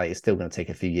just yet. Like it's still going to take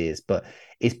a few years, but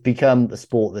it's become a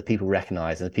sport that people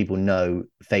recognize and people know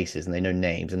faces and they know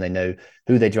names and they know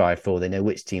who they drive for. They know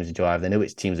which teams to drive. They know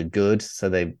which teams are good, so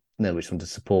they know which one to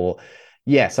support.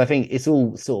 Yes, I think it's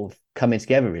all sort of coming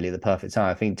together really at the perfect time.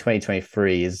 I think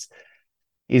 2023 is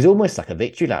almost like a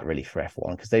victory lap really for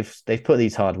F1 because they've put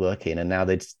these hard work in and now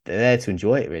they're there to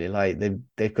enjoy it really. Like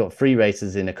they've got 3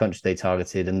 races in a country they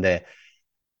targeted, and there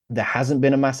hasn't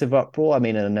been a massive uproar. I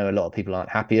mean, I know a lot of people aren't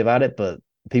happy about it, but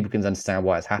people can understand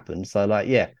why it's happened. So like,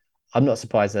 yeah, I'm not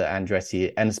surprised that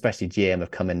Andretti and especially GM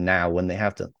have come in now when they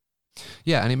have done.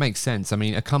 Yeah, and it makes sense. I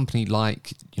mean, a company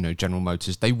like, General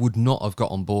Motors, they would not have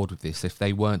got on board with this if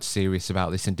they weren't serious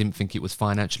about this and didn't think it was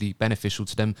financially beneficial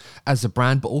to them as a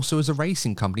brand, but also as a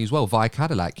racing company as well, via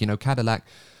Cadillac. Cadillac,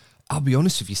 I'll be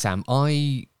honest with you, Sam,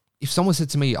 if someone said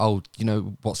to me, oh,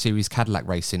 what series Cadillac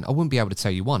racing, I wouldn't be able to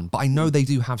tell you one, but I know they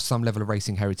do have some level of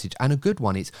racing heritage and a good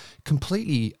one. It's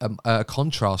completely a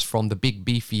contrast from the big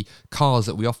beefy cars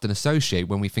that we often associate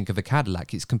when we think of a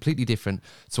Cadillac. It's completely different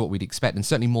to what we'd expect and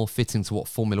certainly more fitting to what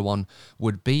Formula One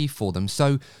would be for them.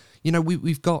 So,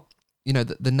 we've got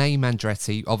the name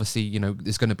Andretti, obviously,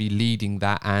 is going to be leading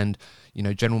that, and,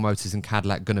 General Motors and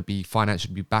Cadillac going to be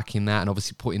financially backing that and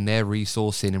obviously putting their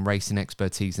resource in and racing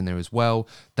expertise in there as well.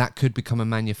 That could become a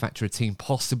manufacturer team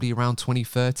possibly around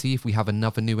 2030 if we have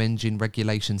another new engine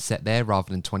regulation set there rather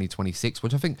than 2026,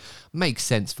 which I think makes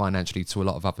sense financially to a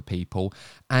lot of other people.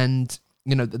 And,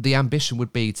 the ambition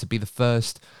would be to be the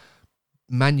first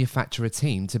manufacturer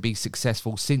team to be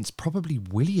successful since probably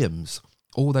Williams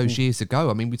all those years ago.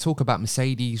 I mean, we talk about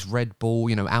Mercedes, Red Bull,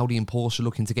 Audi and Porsche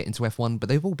looking to get into F1, but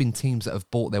they've all been teams that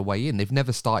have bought their way in. They've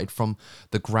never started from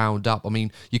the ground up. I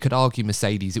mean, you could argue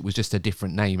Mercedes, it was just a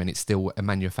different name and it's still a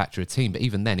manufacturer team, but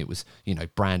even then it was,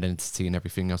 brand entity and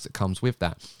everything else that comes with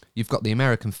that. You've got the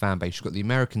American fan base, you've got the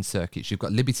American circuits, you've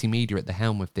got Liberty Media at the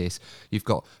helm with this, you've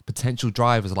got potential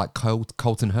drivers like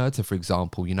Colton Herta, for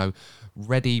example,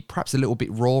 ready, perhaps a little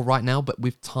bit raw right now, but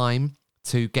with time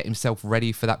to get himself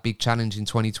ready for that big challenge in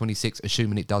 2026,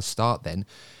 assuming it does start then.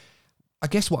 I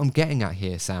guess what I'm getting at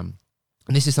here, Sam,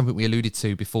 and this is something we alluded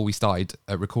to before we started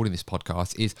recording this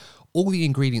podcast, is all the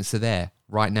ingredients are there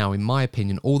right now, in my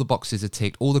opinion. All the boxes are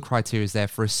ticked, all the criteria is there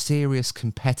for a serious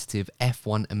competitive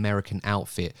F1 American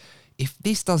outfit. If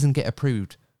this doesn't get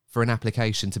approved for an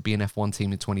application to be an F1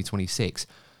 team in 2026,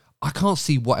 I can't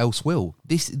see what else will.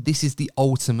 This is the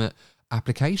ultimate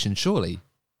application, surely.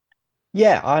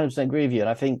 Yeah, I 100% agree with you. And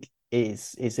I think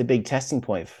it's a big testing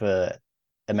point for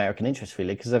American interest,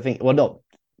 really, because I think, well,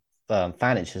 not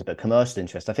fan interest, but commercial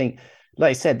interest. I think, like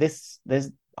I said,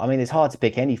 it's hard to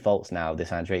pick any faults now,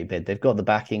 this Andretti bid. They've got the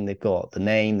backing, they've got the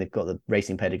name, they've got the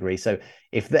racing pedigree. So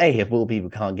if they, of all people,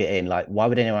 can't get in, like, why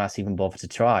would anyone else even bother to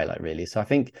try, like, really? So I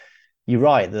think you're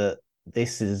right that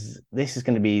this is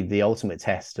going to be the ultimate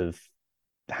test of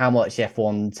how much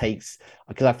F1 takes,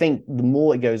 because I think the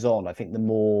more it goes on, I think the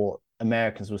more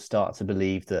Americans will start to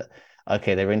believe that,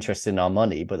 okay, they're interested in our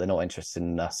money, but they're not interested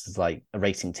in us as like a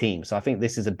racing team. So I think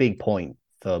this is a big point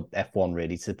for F1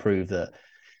 really to prove that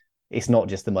it's not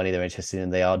just the money they're interested in.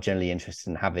 They are generally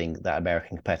interested in having that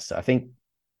American competitor. I think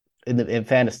in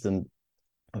fairness to them,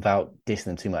 without dissing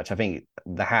them too much, I think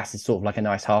the Haas is sort of like a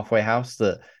nice halfway house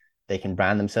that they can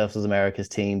brand themselves as America's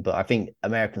team. But I think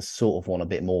Americans sort of want a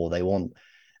bit more. They want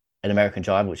an American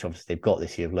driver, which obviously they've got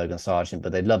this year of Logan Sargent,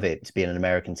 but they'd love it to be in an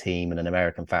American team and an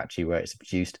American factory where it's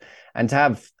produced, and to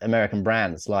have American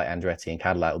brands like Andretti and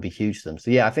Cadillac will be huge to them.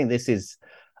 So yeah, I think this is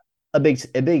a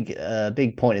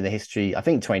big point in the history. I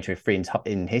think 2023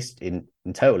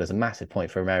 in total is a massive point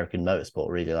for American motorsport.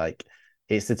 Really, like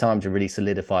it's the time to really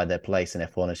solidify their place in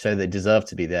F1 and show they deserve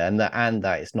to be there, and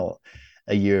that it's not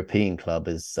a European club,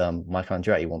 as Michael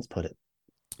Andretti once put it.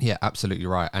 Yeah, absolutely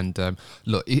right. And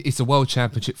look, it's a world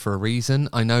championship for a reason.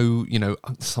 I know,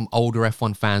 some older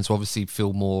F1 fans will obviously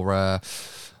feel more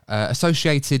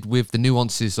associated with the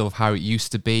nuances of how it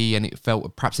used to be, and it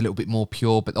felt perhaps a little bit more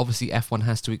pure, but obviously F1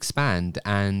 has to expand.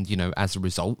 And, as a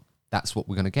result, that's what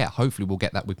we're going to get. Hopefully we'll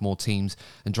get that with more teams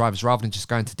and drivers rather than just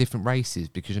going to different races,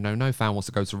 because, no fan wants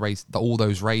to go to all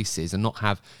those races and not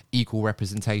have equal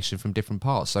representation from different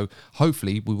parts. So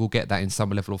hopefully we will get that in some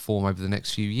level or form over the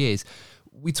next few years.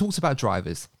 We talked about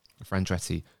drivers for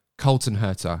Andretti. Colton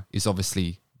Herta is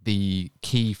obviously the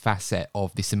key facet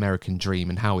of this American dream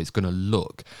and how it's going to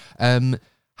look.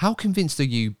 How convinced are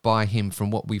you by him from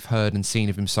what we've heard and seen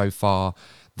of him so far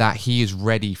that he is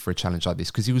ready for a challenge like this?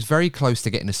 Because he was very close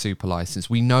to getting a super license.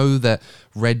 We know that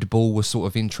Red Bull was sort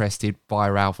of interested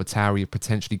via AlphaTauri of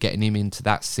potentially getting him into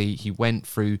that seat. He went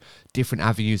through different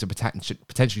avenues of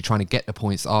potentially trying to get the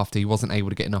points after he wasn't able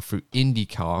to get enough through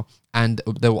IndyCar. And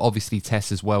there were obviously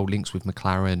tests as well, links with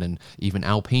McLaren and even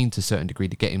Alpine to a certain degree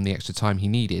to get him the extra time he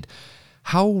needed.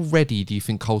 How ready do you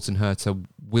think Colton Herta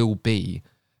will be,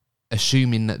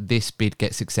 assuming that this bid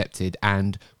gets accepted,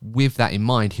 and with that in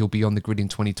mind, he'll be on the grid in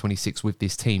 2026 with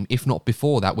this team, if not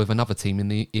before that, with another team in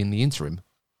the interim?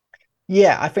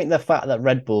 Yeah, I think the fact that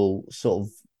Red Bull sort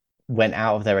of went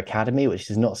out of their academy, which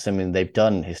is not something they've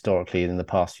done historically in the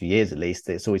past few years, at least,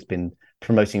 it's always been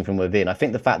promoting from within. I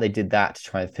think the fact they did that to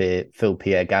try and fill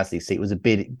Pierre Gasly's seat was a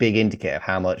big indicator of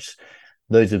how much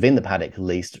those within the paddock, at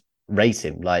least, rate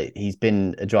him. Like, he's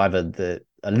been a driver that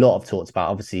a lot of talked about.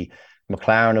 Obviously,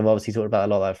 McLaren have obviously talked about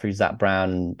a lot of that through Zach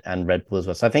Brown and Red Bull as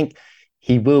well. So I think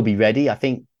he will be ready. I've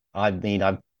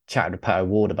chatted with Pat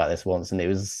O'Ward about this once, and it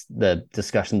was the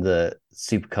discussion, the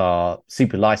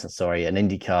super license, and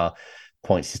IndyCar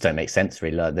points just don't make sense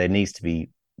really. Like,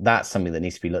 that's something that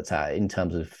needs to be looked at in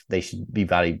terms of they should be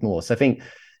valued more. So I think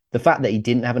the fact that he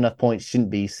didn't have enough points shouldn't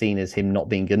be seen as him not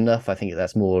being good enough. I think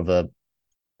that's more of a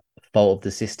fault of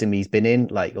the system he's been in.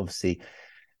 Like, obviously,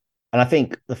 and I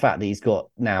think the fact that he's got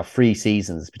now 3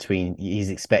 seasons between he's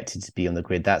expected to be on the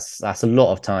grid, that's a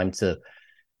lot of time to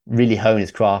really hone his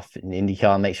craft in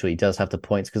IndyCar and make sure he does have the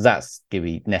points, because that's going to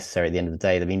be necessary at the end of the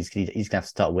day. I mean, he's going to have to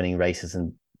start winning races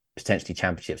and potentially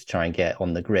championships to try and get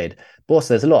on the grid. But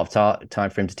also, there's a lot of time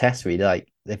for him to test. Really,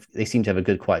 like they seem to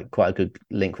have quite a good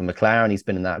link with McLaren. He's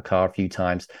been in that car a few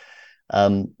times.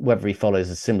 Whether he follows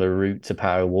a similar route to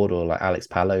Power Award or like Alex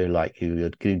Palou, like who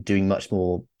are doing much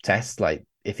more tests, like.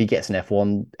 If he gets an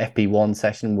FP1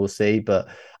 session, we'll see. But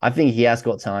I think he has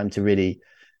got time to really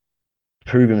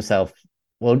prove himself.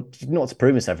 Well, not to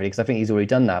prove himself really, because I think he's already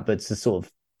done that, but to sort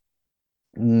of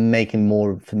make him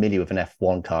more familiar with an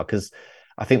F1 car. Because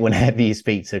I think whenever you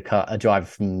speak to a driver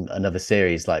from another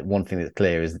series, like, one thing that's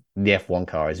clear is the F1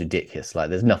 car is ridiculous.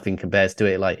 Like, there's nothing compares to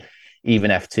it. Like,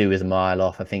 even F2 is a mile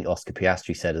off. I think Oscar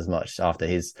Piastri said as much after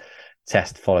his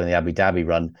test following the Abu Dhabi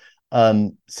run.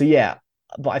 So yeah.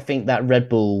 But I think that Red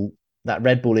Bull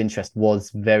interest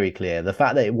was very clear. The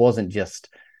fact that it wasn't just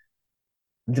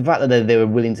the fact that they were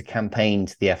willing to campaign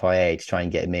to the FIA to try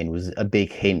and get him in was a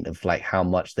big hint of like how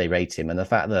much they rate him. And the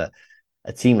fact that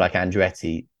a team like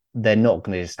Andretti, they're not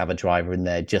going to just have a driver in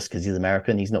there just because he's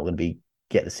American. He's not going to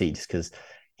get the seat just because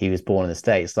he was born in the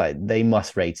States. Like, they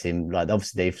must rate him. Like,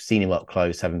 obviously they've seen him up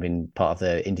close, having been part of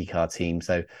the IndyCar team.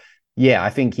 So yeah, I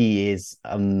think he is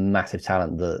a massive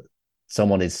talent that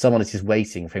someone is just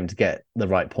waiting for him to get the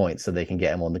right points so they can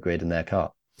get him on the grid in their car.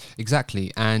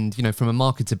 Exactly. And, from a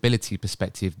marketability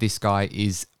perspective, this guy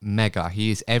is mega.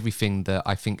 He is everything that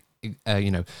I think,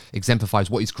 exemplifies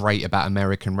what is great about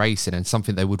American racing and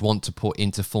something they would want to put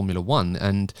into Formula One.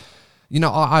 And,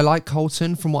 I like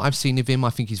Colton. From what I've seen of him, I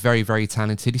think he's very, very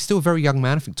talented. He's still a very young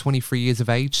man, I think 23 years of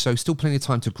age, so still plenty of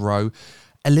time to grow.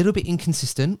 A little bit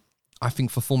inconsistent, I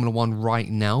think, for Formula One right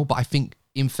now, but I think,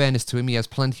 in fairness to him, he has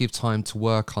plenty of time to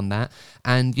work on that.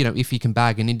 And, if he can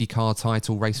bag an IndyCar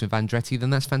title racing with Andretti, then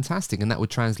that's fantastic. And that would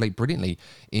translate brilliantly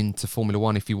into Formula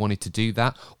One if he wanted to do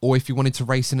that, or if he wanted to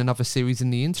race in another series in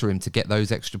the interim to get those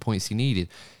extra points he needed.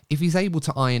 If he's able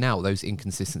to iron out those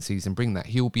inconsistencies and bring that,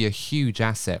 he'll be a huge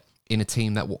asset in a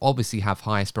team that will obviously have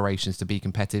high aspirations to be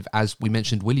competitive, as we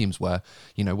mentioned Williams were,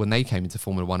 when they came into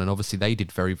Formula One, and obviously they did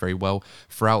very, very well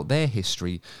throughout their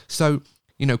history. So,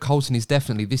 Colton is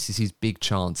definitely, this is his big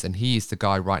chance, and he is the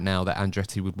guy right now that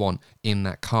Andretti would want in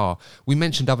that car. We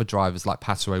mentioned other drivers like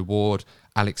Pato O'Ward,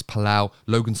 Alex Palou,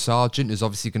 Logan Sargent is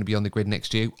obviously going to be on the grid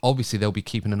next year. Obviously, they'll be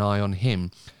keeping an eye on him.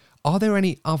 Are there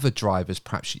any other drivers,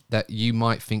 perhaps, that you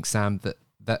might think, Sam, that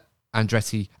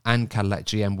Andretti and Cadillac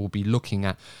GM will be looking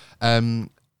at on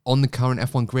the current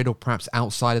F1 grid, or perhaps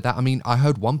outside of that? I mean, I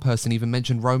heard one person even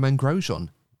mention Romain Grosjean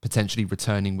potentially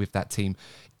returning with that team.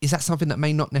 Is that something that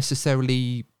may not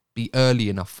necessarily be early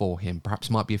enough for him? Perhaps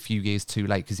might be a few years too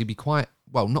late, because he'd be quite,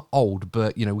 well, not old,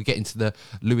 but, we get into the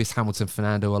Lewis Hamilton,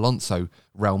 Fernando Alonso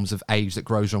realms of age that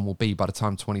Grosjean will be by the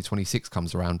time 2026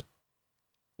 comes around.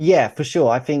 Yeah, for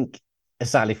sure. I think,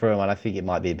 sadly for him, I think it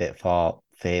might be a bit far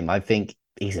for him. I think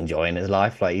he's enjoying his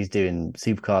life. Like he's doing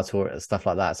supercar tour and stuff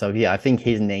like that. So yeah, I think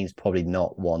his name's probably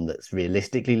not one that's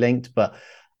realistically linked, but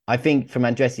I think from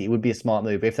Andretti, it would be a smart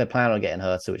move. If they're planning on getting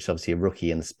Herta, which is obviously a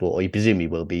rookie in the sport, or you presumably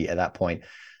will be at that point,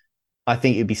 I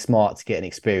think it'd be smart to get an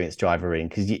experienced driver in,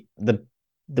 because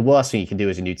the worst thing you can do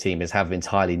as a new team is have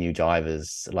entirely new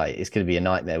drivers. Like it's going to be a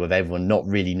nightmare with everyone not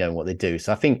really knowing what they do.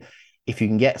 So I think if you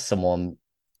can get someone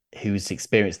who's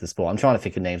experienced the sport, I'm trying to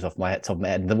think of names off my top of my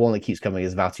head. The one that keeps coming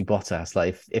is Valtteri Bottas.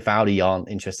 Like if Audi aren't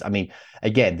interested, I mean,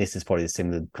 again, this is probably a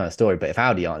similar kind of story, but if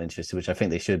Audi aren't interested, which I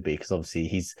think they should be, because obviously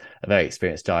he's a very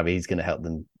experienced driver, he's going to help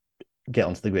them get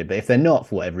onto the grid. But if they're not,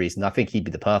 for whatever reason, I think he'd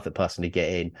be the perfect person to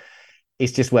get in.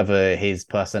 It's just whether his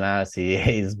personality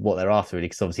is what they're after, really,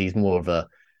 because obviously he's more of a,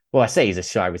 well, I say he's a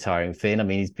shy retiring Finn. I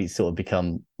mean, he's sort of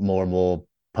become more and more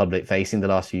public facing the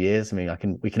last few years. I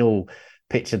mean, we can all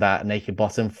picture that naked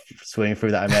bottom swimming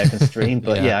through that American stream.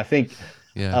 But I think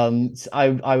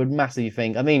I would massively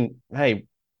think, I mean, hey,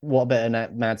 what better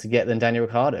man to get than Daniel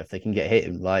Ricciardo if they can get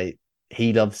him? Like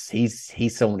he's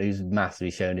someone who's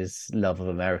massively shown his love of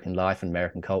American life and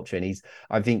American culture. And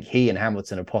I think he and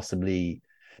Hamilton are possibly,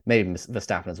 maybe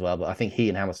Verstappen as well, but I think he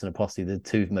and Hamilton are possibly the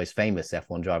two most famous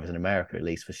F1 drivers in America, at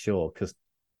least for sure, because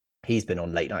he's been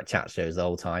on late night chat shows the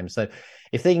whole time. So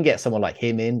if they can get someone like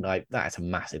him in, like that's a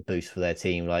massive boost for their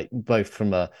team, like both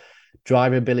from a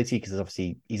driver ability, because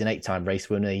obviously he's an 8-time race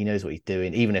winner, he knows what he's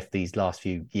doing, even if these last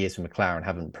few years from McLaren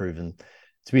haven't proven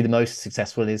to be the most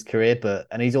successful in his career.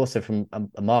 And he's also, from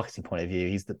a marketing point of view,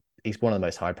 he's one of the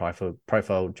most high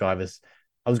profile drivers.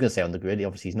 I was going to say on the grid.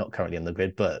 Obviously he's not currently on the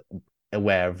grid, but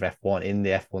aware of F1 in the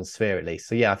F1 sphere at least.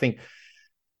 So yeah, I think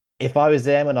if I was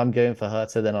them and I'm going for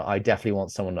Herta, then I definitely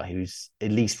want someone who's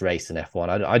at least raced in F1.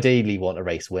 I ideally want a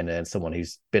race winner and someone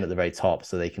who's been at the very top,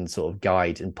 so they can sort of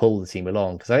guide and pull the team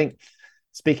along. Because I think,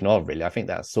 speaking of, really, I think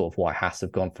that's sort of why Haas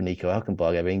have gone for Nico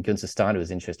Hülkenberg. I mean, Gunther Steiner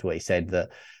was interested in what he said, that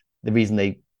the reason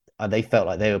they felt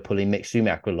like they were pulling Mick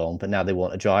Schumacher along, but now they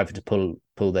want a driver to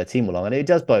pull their team along. And it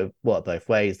does work both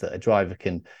ways, that a driver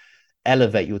can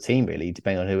elevate your team, really,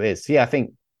 depending on who it is. So yeah, I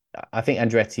think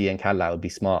Andretti and Cadillac would be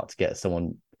smart to get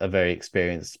someone, a very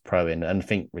experienced pro in, and I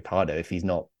think Ricciardo, if he's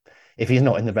not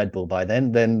in the Red Bull by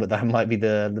then that might be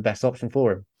the best option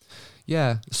for him.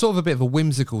 Yeah, sort of a bit of a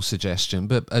whimsical suggestion,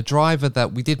 but a driver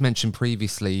that we did mention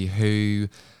previously who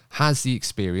has the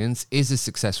experience, is a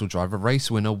successful driver, race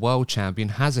winner, world champion,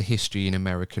 has a history in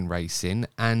American racing,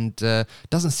 and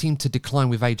doesn't seem to decline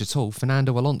with age at all,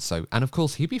 Fernando Alonso. And of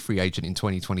course, he'd be free agent in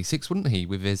 2026, wouldn't he,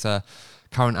 with his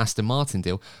current Aston Martin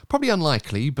deal? Probably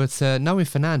unlikely, but knowing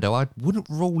Fernando, I wouldn't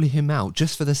rule him out,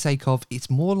 just for the sake of it's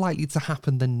more likely to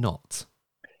happen than not.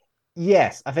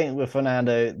 Yes, I think with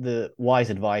Fernando, the wise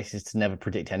advice is to never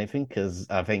predict anything, because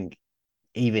I think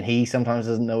even he sometimes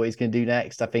doesn't know what he's going to do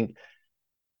next. I think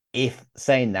if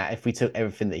we took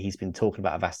everything that he's been talking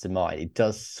about of Aston Martin, it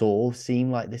does sort of seem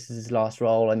like this is his last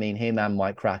role. I mean, him and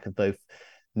Mike Crack have both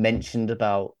mentioned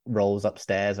about roles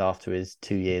upstairs after his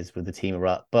 2 years with the team are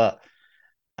up. But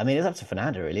I mean, it's up to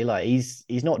Fernando, really. Like he's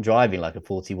not driving like a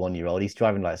 41-year-old. He's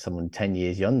driving like someone 10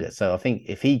 years younger. So I think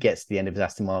if he gets to the end of his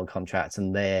Aston Martin contract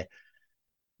and they're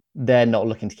not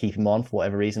looking to keep him on for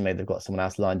whatever reason, maybe they've got someone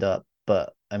else lined up.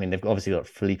 But I mean, they've obviously got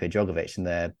Felipe Drogovic in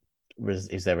there,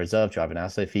 is their reserve driver now.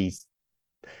 So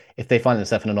if they find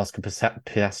themselves in an Oscar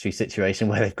Piastri situation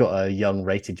where they've got a young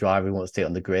rated driver who wants to stay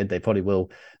on the grid, they probably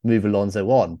will move Alonso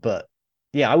on. But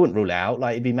yeah, I wouldn't rule it out.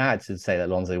 Like it'd be mad to say that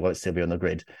Alonso won't still be on the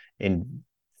grid in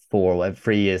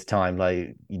 3 years time.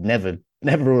 Like you'd never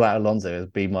rule out Alonso. Has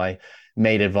been my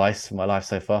main advice for my life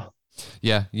so far.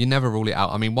 Yeah, you never rule it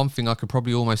out. I mean, one thing I could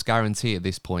probably almost guarantee at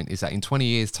this point is that in 20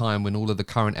 years' time, when all of the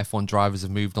current F1 drivers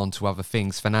have moved on to other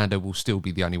things, Fernando will still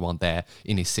be the only one there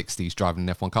in his 60s driving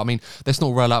an F1 car. I mean, let's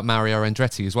not roll out Mario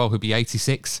Andretti as well, who'll be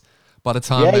 86 by the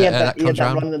time that comes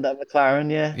around. Run in that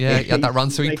McLaren, yeah. Yeah, he had that run,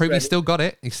 so he still got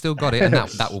it. He still got it, and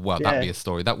that would work. Yeah. That'd be a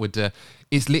story. That would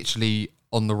it's literally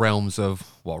on the realms of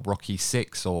Rocky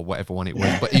 6 or whatever one it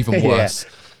was, but even worse.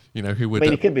 You know, who would? I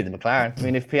mean, it could be the McLaren. I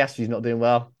mean, if Piastri's not doing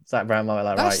well, Zach Brown might be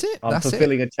like, that's right, it, I'm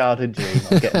fulfilling a childhood dream.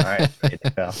 I'm getting married.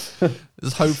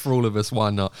 There's hope for all of us.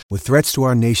 Why not? With threats to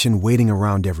our nation waiting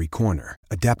around every corner,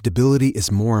 adaptability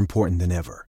is more important than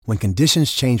ever. When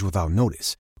conditions change without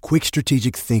notice, quick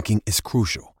strategic thinking is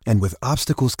crucial. And with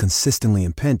obstacles consistently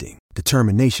impending,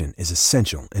 determination is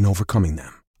essential in overcoming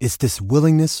them. It's this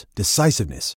willingness,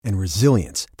 decisiveness, and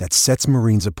resilience that sets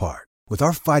Marines apart. With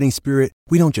our fighting spirit,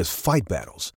 we don't just fight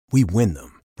battles, we win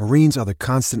them. Marines are the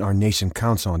constant our nation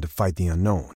counts on to fight the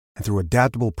unknown. And through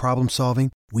adaptable problem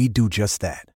solving, we do just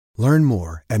that. Learn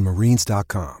more at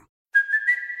marines.com.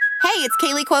 Hey, it's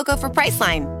Kaylee Cuoco for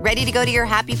Priceline. Ready to go to your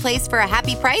happy place for a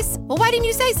happy price? Well, why didn't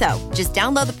you say so? Just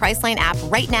download the Priceline app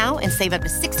right now and save up to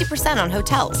 60% on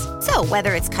hotels. So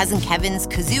whether it's Cousin Kevin's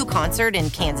Kazoo Concert in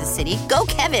Kansas City, go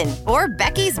Kevin, or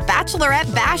Becky's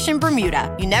Bachelorette Bash in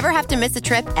Bermuda, you never have to miss a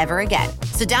trip ever again.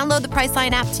 So download the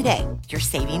Priceline app today. Your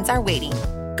savings are waiting.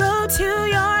 Go to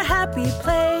your happy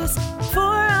place for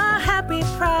a happy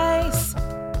price.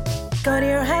 Go to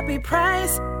your happy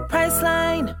price,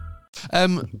 Priceline.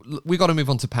 We got to move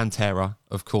on to Pantera,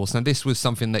 of course. Now, this was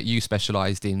something that you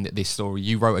specialised in, this story.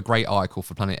 You wrote a great article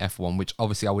for Planet F1, which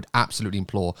obviously I would absolutely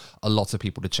implore a lot of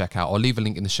people to check out. I'll leave a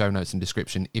link in the show notes and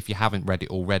description if you haven't read it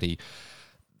already.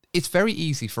 It's very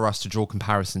easy for us to draw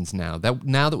comparisons now.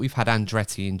 Now that we've had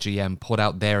Andretti and GM put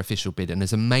out their official bid, and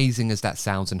as amazing as that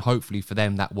sounds, and hopefully for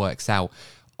them that works out,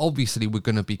 obviously we're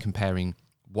going to be comparing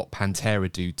what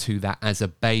Pantera do to that as a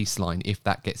baseline if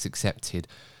that gets accepted.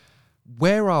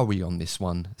 Where are we on this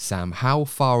one, Sam? How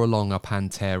far along are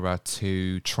Pantera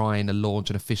to trying to launch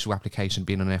an official application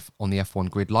being on the F1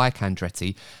 grid like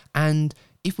Andretti? And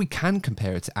if we can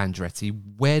compare it to Andretti,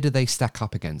 where do they stack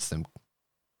up against them?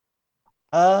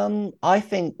 I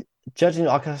think, judging,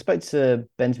 like I spoke to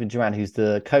Benjamin Duran, who's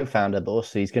the co-founder, but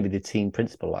also he's going to be the team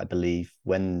principal, I believe,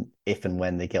 if and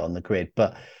when they get on the grid.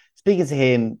 But speaking to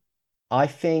him, I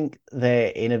think they're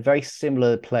in a very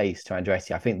similar place to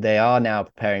Andretti. I think they are now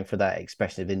preparing for that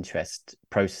expression of interest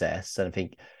process. And I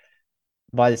think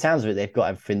by the sounds of it, they've got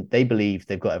everything, they believe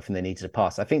they've got everything they need to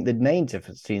pass. I think the main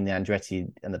difference between the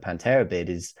Andretti and the Pantera bid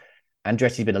is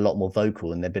Andretti's been a lot more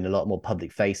vocal and they've been a lot more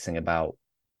public facing about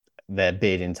their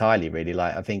bid entirely, really.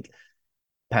 Like, I think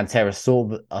Pantera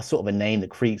sort of a name that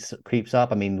creeps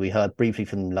up. I mean, we heard briefly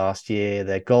from them last year.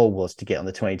 Their goal was to get on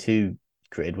the 22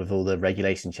 grid with all the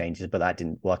regulation changes, but that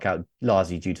didn't work out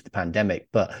largely due to the pandemic.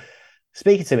 But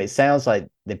speaking to them, it sounds like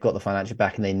they've got the financial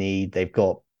backing they need.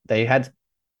 Because they're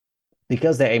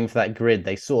aiming for that grid,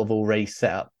 they sort of already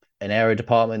set up an aero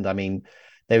department. I mean,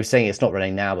 they were saying it's not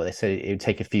running now, but they said it would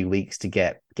take a few weeks to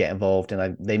get involved.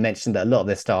 And they mentioned that a lot of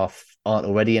their staff aren't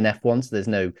already in F1, so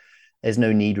there's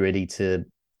no need really to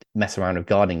mess around with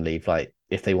gardening leave. Like,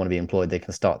 if they want to be employed, they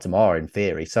can start tomorrow in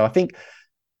theory. So I think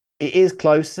it is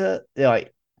closer.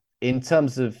 Like, in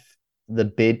terms of the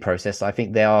bid process, I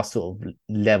think they are sort of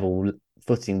level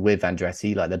footing with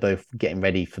Andretti. Like, they're both getting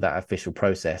ready for that official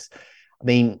process. I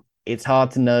mean, it's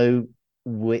hard to know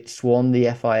which one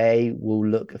the FIA will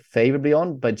look favorably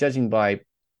on, but judging by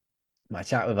my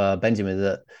chat with Benjamin,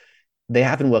 that they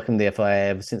have been working with the FIA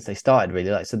ever since they started,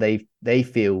 really. Like, so they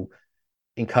feel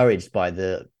encouraged by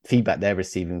the feedback they're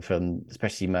receiving from,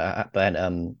 especially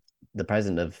the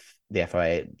president of the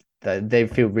FIA. They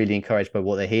feel really encouraged by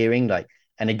what they're hearing. Like,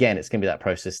 and again, it's going to be that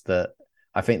process that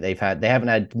I think they haven't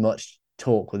had much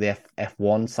talk with the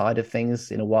F1 side of things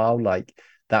in a while. Like,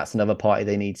 that's another party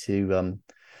they need to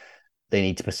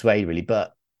persuade, really.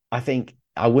 But I think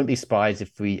I wouldn't be surprised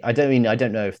if I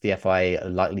don't know if the FIA are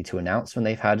likely to announce when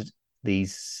they've had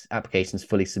these applications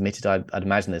fully submitted. I'd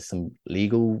imagine there's some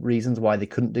legal reasons why they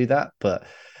couldn't do that. But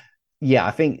yeah,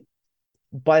 I think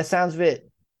by the sounds of it,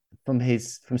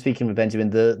 from speaking with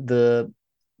Benjamin, the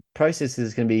process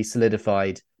is going to be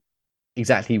solidified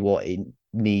exactly what it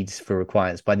needs for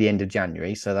requirements by the end of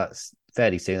January. So that's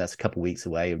fairly soon. That's a couple of weeks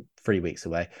away, 3 weeks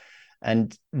away.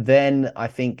 And then I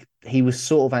think he was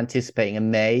sort of anticipating a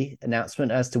May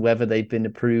announcement as to whether they've been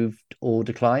approved or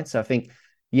declined. So I think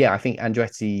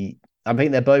Andretti, I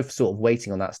think they're both sort of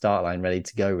waiting on that start line, ready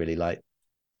to go, really. Like,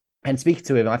 and speaking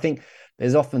to him, I think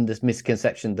there's often this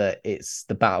misconception that it's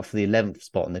the battle for the 11th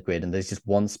spot on the grid and there's just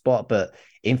one spot. But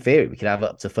in theory, we could have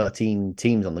up to 13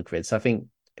 teams on the grid. So I think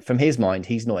from his mind,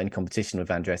 he's not in competition with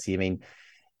Andretti. I mean,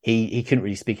 he couldn't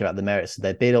really speak about the merits of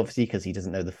their bid, obviously, because he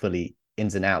doesn't know the fully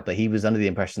ins and out, but he was under the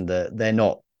impression that they're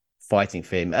not fighting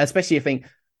for him. Especially, I think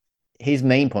his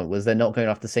main point was they're not going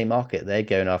after the same market. They're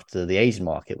going after the Asian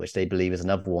market, which they believe is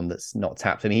another one that's not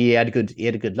tapped. I mean, he had a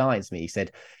good line to me. He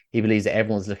said he believes that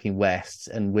everyone's looking west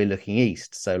and we're looking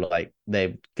east. So like,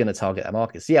 they're going to target that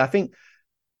market. So yeah, I think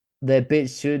their bid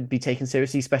should be taken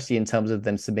seriously, especially in terms of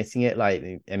them submitting it.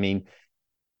 Like, I mean,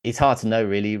 it's hard to know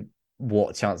really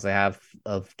what chance they have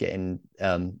of getting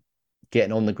on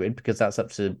the grid, because that's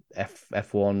up to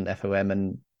F1, FOM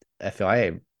and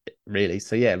FIA, really.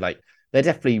 So yeah, like, they're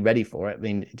definitely ready for it. I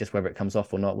mean, just whether it comes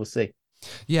off or not, we'll see.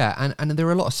 Yeah, and there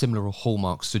are a lot of similar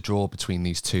hallmarks to draw between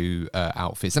these two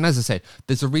outfits. And as I said,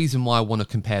 there's a reason why I want to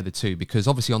compare the two, because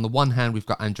obviously on the one hand, we've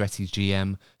got Andretti's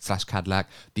GM/Cadillac,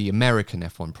 the American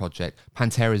F1 project.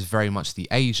 Pantera is very much the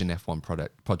Asian F1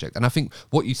 project. And I think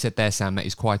what you said there, Sam, that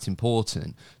is quite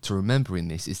important to remember in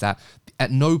this, is that at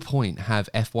no point have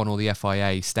F1 or the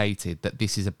FIA stated that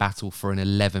this is a battle for an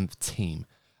 11th team.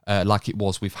 Like it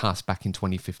was with Haas back in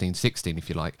 2015-16, if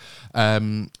you like.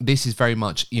 This is very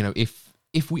much,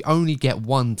 if we only get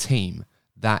one team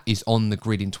that is on the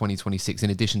grid in 2026,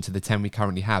 in addition to the 10 we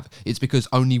currently have, it's because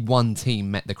only one team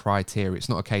met the criteria. It's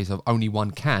not a case of only one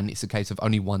can, it's a case of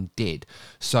only one did.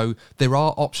 So there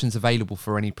are options available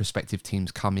for any prospective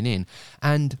teams coming in.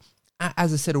 And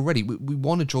as I said already, we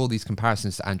want to draw these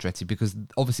comparisons to Andretti because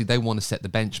obviously they want to set the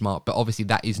benchmark, but obviously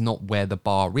that is not where the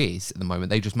bar is at the moment.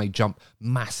 They just may jump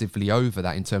massively over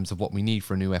that in terms of what we need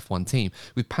for a new F1 team.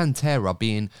 With Pantera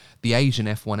being the Asian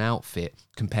F1 outfit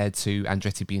compared to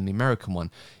Andretti being the American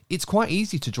one, it's quite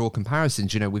easy to draw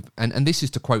comparisons, and this is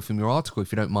to quote from your article,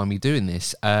 if you don't mind me doing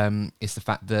this, it's the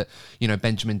fact that,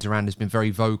 Benjamin Durand has been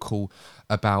very vocal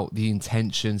about the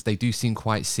intentions. They do seem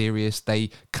quite serious.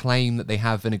 They claim that they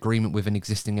have an agreement with an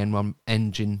existing N1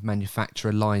 engine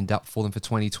manufacturer lined up for them for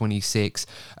 2026.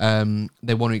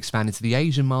 They want to expand into the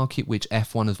Asian market, which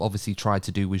F1 has obviously tried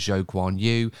to do with Zhou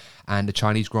Guanyu and the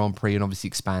Chinese Grand Prix, and obviously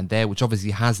expand there, which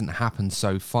obviously hasn't happened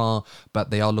so far, but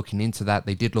they are looking into that.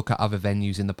 They did look at other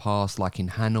venues in the past, like in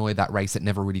Hanoi, that race that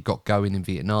never really got going in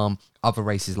Vietnam, other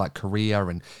races like Korea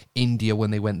and India when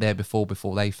they went there before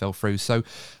they fell through. So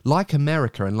like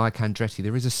America and like Andretti,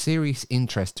 there is a serious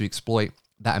interest to exploit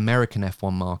that American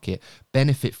F1 market,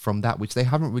 benefit from that, which they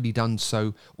haven't really done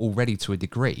so already to a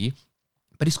degree.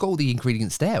 But it's got all the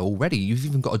ingredients there already. You've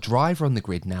even got a driver on the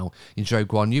grid now in Zhou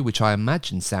Guanyu, which I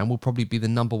imagine, Sam, will probably be the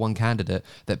number one candidate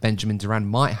that Benjamin Durand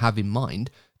might have in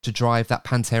mind to drive that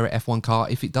Pantera F1 car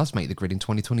if it does make the grid in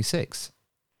 2026.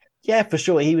 Yeah, for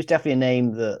sure. He was definitely a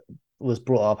name that was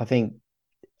brought up. I think,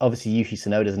 obviously, Yuki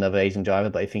Tsunoda is another Asian driver,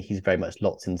 but I think he's very much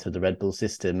locked into the Red Bull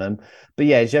system. But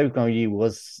yeah, Zhou Guanyu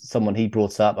was someone he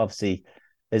brought up. Obviously,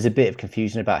 there's a bit of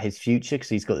confusion about his future because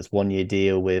he's got this 1-year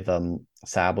deal with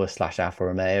Sauber/Alfa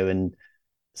Romeo, and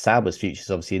Sauber's future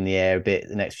is obviously in the air a bit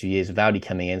the next few years with Audi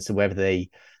coming in. So whether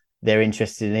they're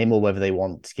interested in him or whether they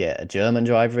want to get a German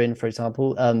driver in, for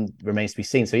example, remains to be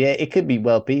seen. So yeah, it could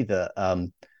well be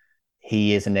that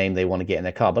he is a name they want to get in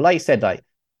their car. But like you said,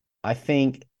 I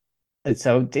think,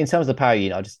 so in terms of the power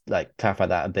unit, I'll just clarify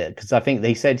that a bit, because I think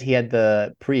they said he had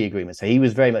the pre-agreement. So he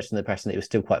was very much in the impression that it was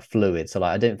still quite fluid. So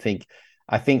I think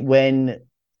when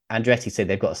Andretti said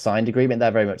they've got a signed agreement,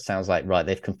 that very much sounds like, right,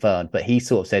 they've confirmed. But he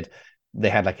sort of said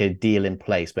they had a deal in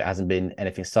place, but it hasn't been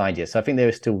anything signed yet. So I think there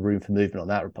is still room for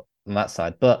movement on that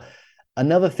side. But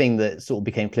another thing that sort of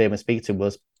became clear when speaking to him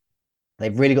was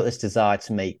they've really got this desire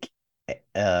to make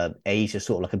Asia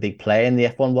sort of like a big player in the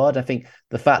F1 world. I think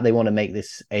the fact they want to make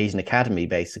this Asian Academy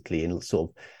basically and sort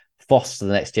of foster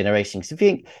the next generation.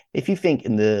 Because if you think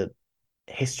in the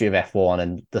history of F1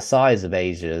 and the size of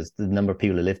Asia, the number of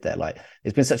people who live there,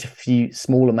 there's been such a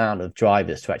small amount of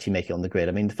drivers to actually make it on the grid.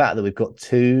 I mean, the fact that we've got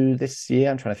 2 this year,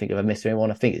 I'm trying to think if I've missed anyone.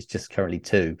 I think it's just currently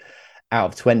 2 out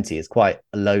of 20 is quite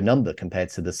a low number compared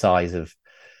to the size of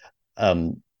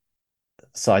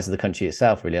the country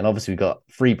itself, really. And obviously we've got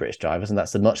 3 British drivers, and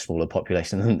that's a much smaller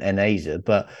population in Asia.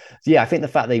 But yeah, I think the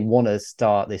fact they want to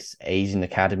start this Asian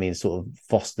Academy and sort of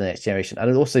foster the next generation,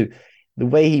 and also the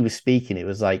way he was speaking, it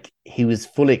was like he was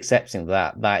fully accepting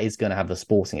that is going to have a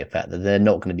sporting effect, that they're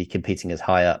not going to be competing as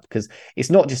high up, because it's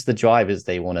not just the drivers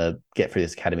they want to get through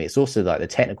this academy, it's also like the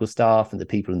technical staff and the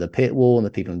people in the pit wall and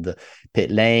the people in the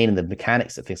pit lane and the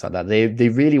mechanics and things like that. They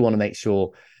really want to make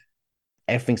sure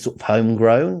everything's sort of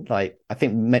homegrown. Like I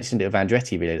think we mentioned it with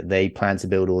Andretti, really, that they plan to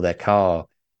build all their car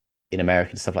in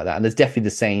America and stuff like that. And there's definitely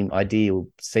the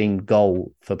same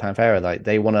goal for Pantera. Like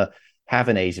they want to have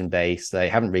an Asian base. They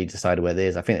haven't really decided where it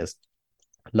is. I think it's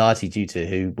largely due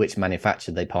to which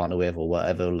manufacturer they partner with or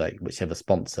whatever, whichever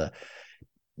sponsor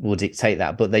will dictate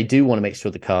that. But they do want to make sure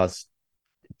the car's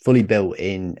fully built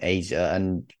in Asia,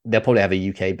 and they'll probably have a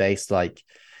UK base, like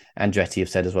Andretti have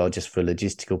said as well, just for a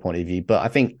logistical point of view. But I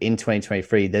think in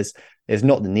 2023, there's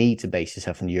not the need to base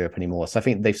yourself in Europe anymore. So I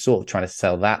think they've sort of trying to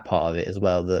sell that part of it as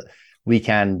well, that we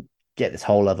can get this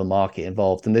whole other market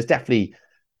involved. And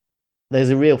there's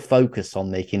a real focus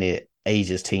on making it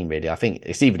Asia's team, really. I think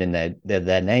it's even in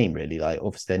their name, really. Like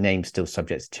obviously their name's still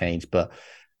subject to change, but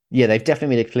yeah, they've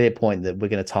definitely made a clear point that we're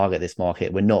going to target this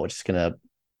market. We're not just going to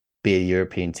be a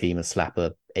European team and slap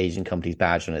a Asian company's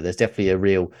badge on it. There's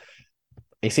definitely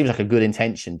it seems like a good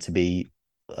intention to be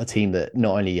a team that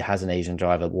not only has an Asian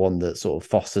driver, one that sort of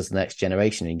fosters the next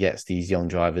generation and gets these young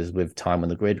drivers with time on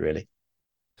the grid, really.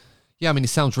 Yeah, I mean,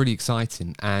 it sounds really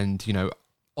exciting. And,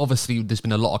 obviously there's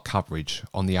been a lot of coverage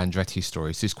on the Andretti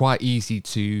story. So it's quite easy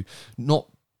to not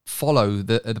follow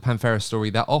the Panthera story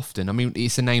that often. I mean,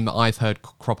 it's a name that I've heard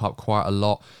crop up quite a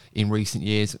lot in recent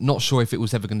years. Not sure if it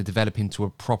was ever going to develop into a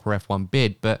proper F1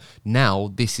 bid, but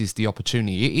now this is the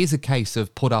opportunity. It is a case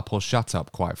of put up or shut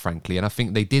up, quite frankly. And I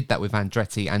think they did that with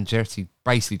Andretti. Andretti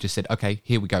basically just said, okay,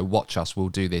 here we go, watch us, we'll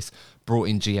do this. Brought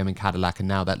in GM and Cadillac, and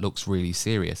now that looks really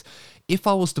serious. If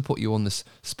I was to put you on the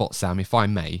spot, Sam, if I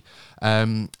may,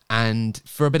 and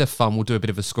for a bit of fun, we'll do a bit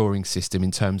of a scoring system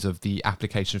in terms of the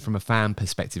application from a fan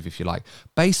perspective, if you like.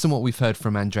 Based on what we've heard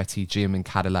from Andretti, GM and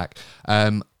Cadillac,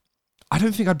 I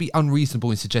don't think I'd be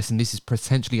unreasonable in suggesting this is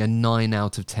potentially a 9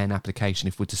 out of 10 application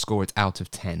if we're to score it out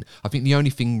of 10. I think the only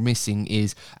thing missing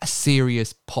is a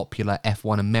serious, popular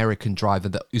F1 American driver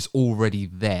that is already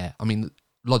there. I mean,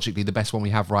 logically, the best one we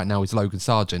have right now is Logan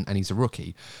Sargent, and he's a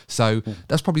rookie. So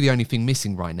that's probably the only thing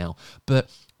missing right now. But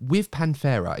with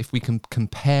Panthera, if we can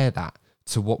compare that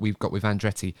to what we've got with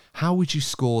Andretti, how would you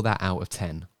score that out of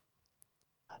 10?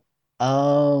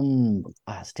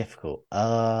 That's difficult.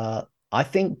 I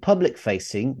think public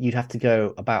facing, you'd have to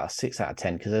go about a 6 out of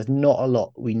 10 because there's not a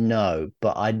lot we know,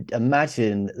 but I'd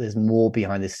imagine there's more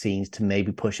behind the scenes to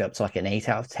maybe push up to like an 8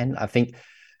 out of 10. I think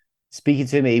speaking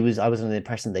to him, I was under the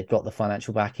impression they've got the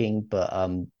financial backing, but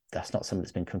that's not something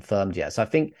that's been confirmed yet. So I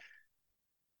think,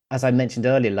 as I mentioned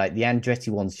earlier, like the Andretti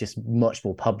one's just much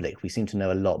more public. We seem to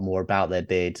know a lot more about their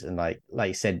bid, and like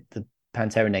you said, the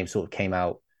Pantera name sort of came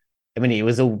out. I mean, it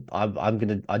was all. I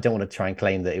don't want to try and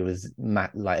claim that it was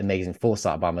like amazing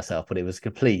foresight by myself, but it was a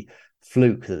complete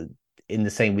fluke that in the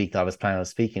same week I was planning on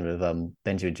speaking with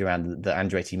Benjamin Durand, that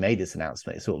Andretti made this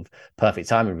announcement. It's sort of perfect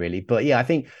timing, really. But yeah, I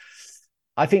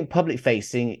think public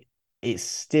facing, it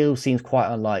still seems quite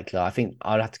unlikely. I think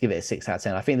I'd have to give it a 6 out of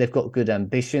 10. I think they've got good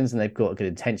ambitions and they've got good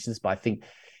intentions, but I think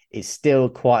it's still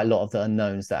quite a lot of the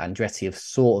unknowns that Andretti have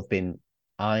sort of been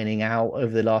ironing out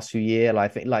over the last few years. I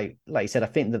think, like you said, I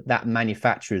think that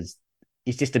manufacturers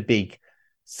is just a big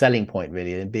selling point,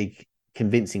 really, and a big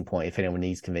convincing point if anyone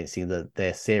needs convincing that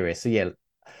they're serious. So yeah,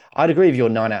 I'd agree with your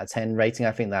 9 out of 10 rating.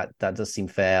 I think that does seem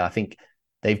fair. I think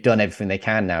they've done everything they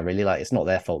can now, really. Like, it's not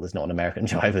their fault there's not an American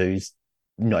driver who's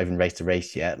not even raced a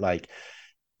race yet. Like,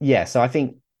 yeah, so I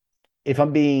think if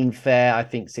I'm being fair, I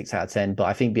think 6 out of 10, but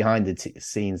I think behind the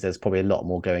scenes, there's probably a lot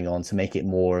more going on to make it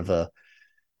more of a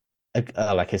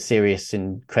serious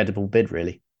and credible bid,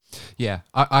 really. Yeah,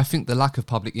 I think the lack of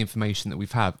public information that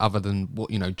we've had, other than what,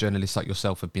 journalists like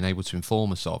yourself have been able to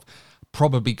inform us of,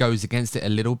 probably goes against it a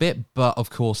little bit. But of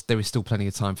course, there is still plenty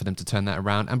of time for them to turn that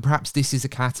around. And perhaps this is a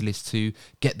catalyst to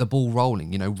get the ball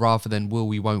rolling, rather than will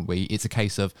we, won't we? It's a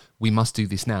case of we must do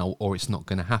this now or it's not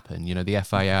going to happen. The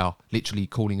FIA are literally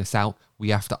calling us out. We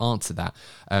have to answer that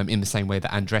in the same way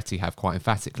that Andretti have quite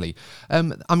emphatically.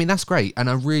 I mean, that's great. And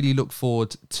I really look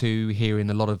forward to hearing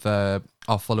a lot of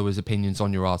our followers' opinions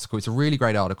on your article. It's a really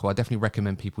great article. I definitely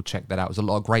recommend people check that out. There's a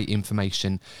lot of great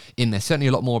information in there. Certainly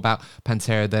a lot more about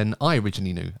Pantera than I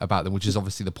originally knew about them, which is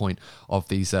obviously the point of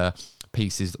these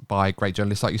pieces by great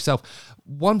journalists like yourself.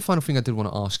 One final thing I did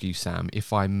want to ask you, Sam,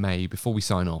 if I may, before we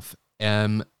sign off.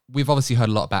 We've obviously heard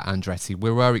a lot about Andretti.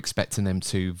 We were expecting them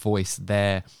to voice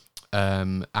their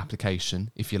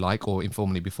application, if you like, or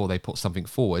informally before they put something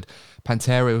forward.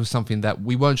 Pantera was something that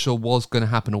we weren't sure was going to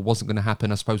happen or wasn't going to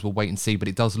happen. I suppose we'll wait and see, but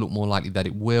it does look more likely that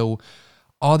it will.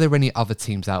 Are there any other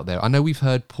teams out there? I know we've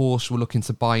heard Porsche were looking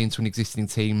to buy into an existing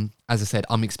team. As I said,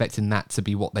 I'm expecting that to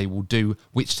be what they will do.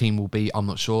 Which team will be, I'm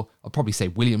not sure. I'd probably say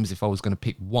Williams if I was going to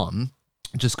pick one,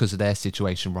 just because of their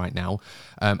situation right now.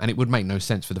 And it would make no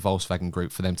sense for the Volkswagen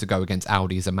Group for them to go against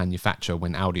Audi as a manufacturer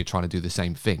when Audi are trying to do the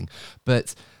same thing.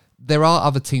 But there are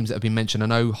other teams that have been mentioned. I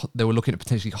know they were looking at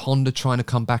potentially Honda trying to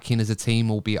come back in as a team,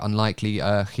 albeit unlikely.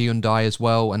 Hyundai as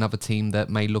well, another team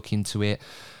that may look into it.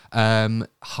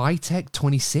 High-Tech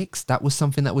 26, that was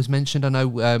something that was mentioned. I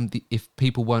know if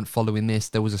people weren't following this,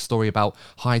 there was a story about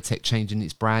High-Tech changing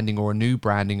its branding or a new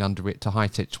branding under it to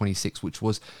High-Tech 26, which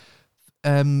was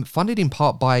funded in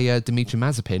part by Dmitry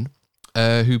Mazepin,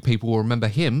 who people will remember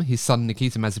his son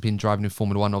Nikita Mazepin driving in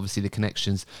Formula One. Obviously the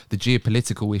connections, the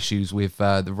geopolitical issues with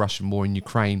the Russian war in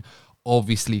Ukraine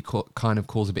obviously kind of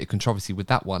cause a bit of controversy with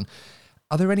that one.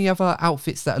 Are there any other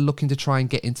outfits that are looking to try and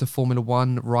get into Formula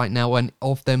One right now? And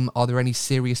of them, are there any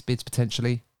serious bids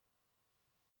potentially?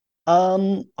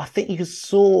 I think you could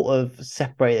sort of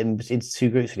separate them into two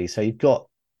groups, really. So you've got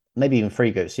maybe even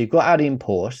three groups. So you've got Audi and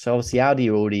Porsche. So obviously Audi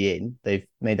are already in. They've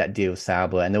made that deal with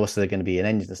Sauber, and they're also going to be an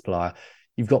engine supplier.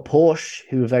 You've got Porsche,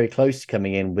 who are very close to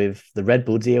coming in with the Red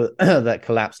Bull deal that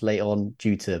collapsed late on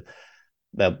due to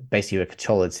basically a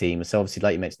controller team. So obviously,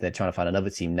 like you mentioned, they're trying to find another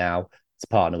team now to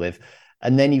partner with.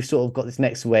 And then you've sort of got this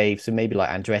next wave. So maybe like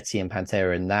Andretti and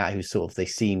Pantera and that, who sort of, they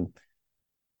seem,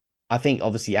 I think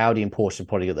obviously Audi and Porsche have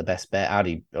probably got the best bet.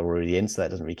 Audi are already in, so that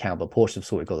doesn't really count. But Porsche have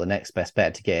sort of got the next best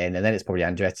bet to get in, and then it's probably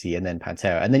Andretti and then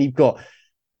Pantera, and then you've got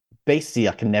basically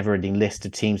like a never-ending list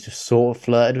of teams who've sort of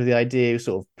flirted with the idea,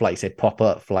 sort of like say pop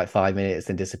up for like 5 minutes,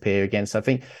 then disappear again. So I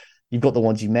think you've got the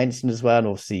ones you mentioned as well, and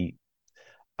obviously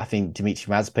I think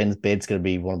Dimitri Mazepin's bid's going to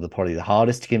be one of the probably the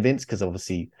hardest to convince because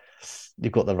obviously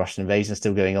you've got the Russian invasion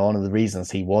still going on, and the reasons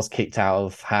he was kicked out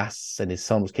of Haas and his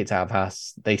son was kicked out of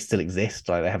Haas, they still exist.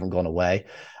 Like they haven't gone away.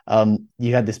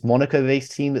 You had this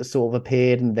Monaco-based team that sort of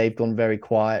appeared, and they've gone very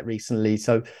quiet recently.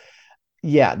 So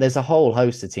yeah, there's a whole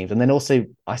host of teams, and then also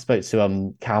I spoke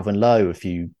to Calvin Lowe a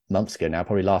few months ago now,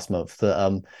 probably last month,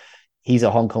 that he's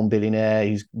a Hong Kong billionaire.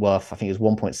 He's worth, I think it's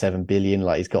 1.7 billion.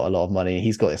 Like he's got a lot of money.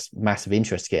 He's got this massive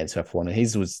interest to get into F1, and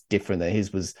his was different. That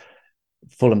his was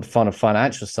full and fun of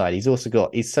financial side. He's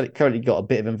currently got a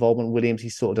bit of involvement with Williams. He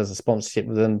sort of does a sponsorship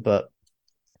with them, but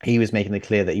he was making it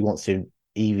clear that he wants to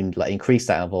even like increase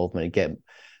that involvement and get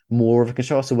more of a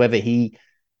control. So whether he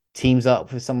teams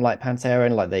up with someone like Pantera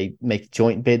and like they make a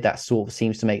joint bid, that sort of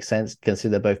seems to make sense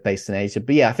considering they're both based in Asia.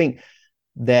 But yeah, I think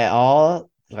there are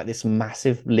like this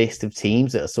massive list of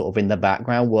teams that are sort of in the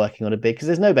background working on a bid because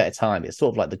there's no better time. It's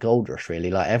sort of like the gold rush, really.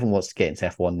 Like everyone wants to get into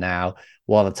F1 now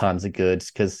while the times are good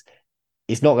because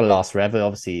it's not going to last forever.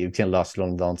 Obviously, it's going to last a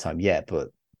long time yet, but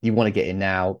you want to get in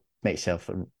now, make yourself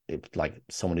like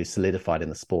someone who's solidified in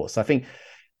the sport. So I think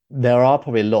there are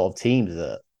probably a lot of teams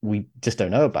that we just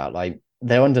don't know about. Like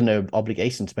they're under no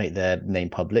obligation to make their name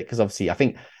public because obviously I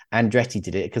think Andretti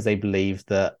did it because they believed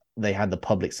that they had the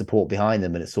public support behind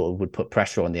them and it sort of would put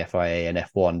pressure on the FIA and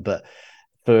F1. But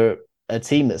for a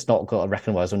team that's not got a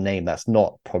recognizable name, that's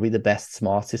not probably the best,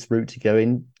 smartest route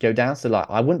to go down. So like,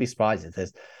 I wouldn't be surprised if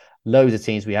there's loads of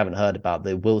teams we haven't heard about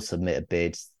that will submit a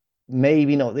bid.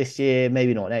 Maybe not this year,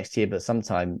 maybe not next year, but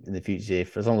sometime in the future,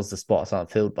 as long as the spots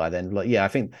aren't filled by then. Like, yeah, I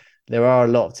think there are a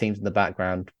lot of teams in the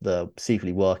background that are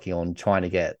secretly working on trying to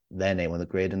get their name on the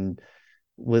grid, and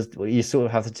you sort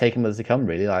of have to take them as they come,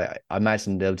 really. Like, I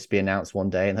imagine they'll just be announced one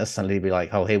day and they'll suddenly be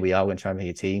like, oh, here we are, we're going to try and make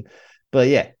a team. But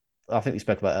yeah, I think we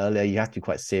spoke about earlier, you have to be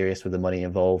quite serious with the money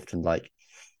involved, and like,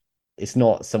 it's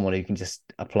not someone who can just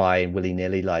apply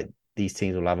willy-nilly. Like, these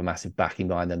teams will have a massive backing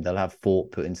behind them. They'll have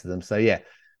thought put into them. So yeah,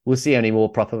 we'll see any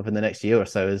more prop up in the next year or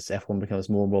so as F1 becomes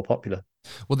more and more popular.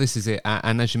 Well, this is it.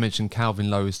 And as you mentioned, Calvin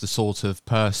Lowe is the sort of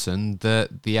person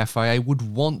that the FIA would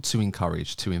want to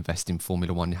encourage to invest in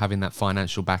Formula One, having that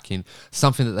financial backing,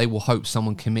 something that they will hope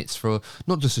someone commits for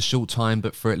not just a short time,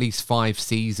 but for at least 5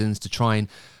 seasons to try and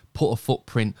put a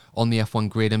footprint on the F1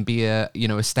 grid and be a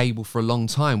stable for a long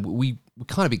time. We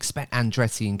kind of expect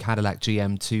Andretti and Cadillac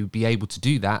GM to be able to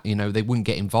do that. You know, they wouldn't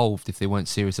get involved if they weren't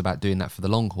serious about doing that for the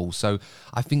long haul. So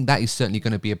I think that is certainly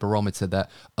going to be a barometer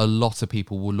that a lot of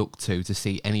people will look to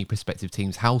see any prospective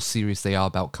teams, how serious they are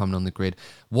about coming on the grid,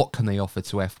 what can they offer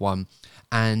to F1,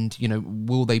 and, you know,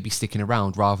 will they be sticking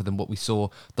around rather than what we saw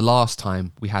the last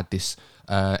time we had this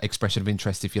expression of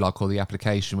interest, if you like, or the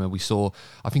application where we saw,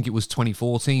 I think it was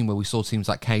 2014, where we saw teams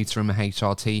like Caterham and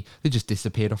HRT, they just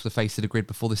disappeared off the face of the grid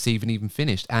before the season even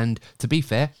finished. And to be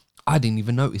fair, I didn't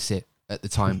even notice it at the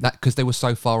time, that because they were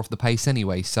so far off the pace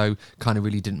anyway, so kind of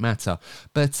really didn't matter.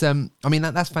 But I mean,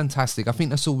 that's fantastic. I think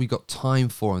that's all we got time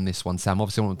for on this one, Sam.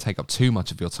 Obviously I don't want to take up too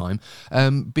much of your time.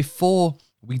 Before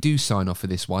we do sign off for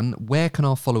this one, where can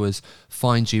our followers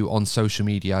find you on social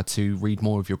media to read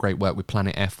more of your great work with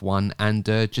Planet F1 and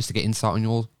just to get insight on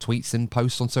your tweets and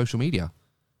posts on social media?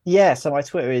 Yeah, so my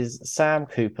Twitter is Sam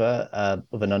Cooper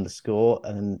with an underscore,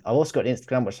 and I've also got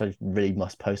Instagram, which I really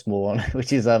must post more on,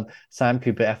 which is Sam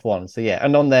Cooper F1. So yeah,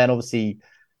 and on there, and obviously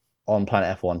on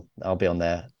Planet F1, I'll be on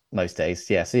there most days.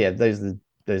 Yeah, so yeah, those are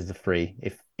the 3.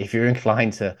 If you're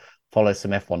inclined to follow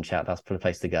some F1 chat, that's the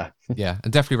place to go. Yeah,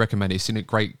 and definitely recommend it. It's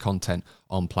great content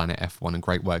on Planet F1 and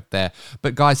great work there.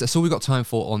 But guys, that's all we've got time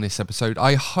for on this episode.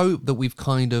 I hope that we've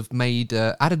kind of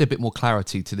added a bit more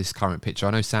clarity to this current picture. I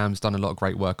know Sam's done a lot of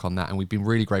great work on that, and we've been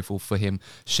really grateful for him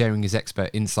sharing his expert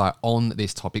insight on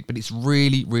this topic. But it's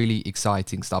really, really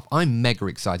exciting stuff. I'm mega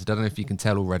excited. I don't know if you can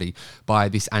tell already by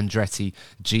this Andretti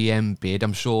GM bid.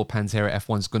 I'm sure Pantera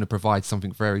F1 is going to provide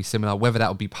something very similar, whether that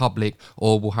will be public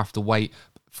or we'll have to wait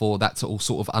for that to all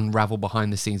sort of unravel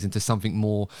behind the scenes into something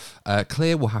more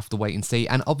clear. We'll have to wait and see.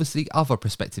 And obviously other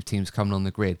prospective teams coming on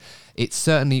the grid. It's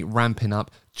certainly ramping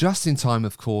up. just in time,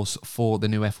 of course, for the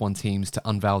new F1 teams to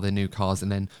unveil their new cars.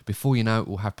 And then before you know it,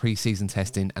 we'll have pre-season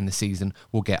testing and the season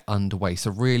will get underway.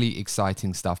 So really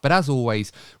exciting stuff. But as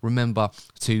always, remember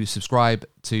to subscribe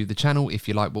to the channel if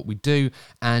you like what we do,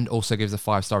 and also give us a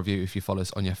 5-star review if you follow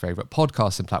us on your favorite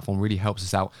podcasting platform. Really helps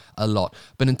us out a lot.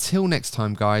 But until next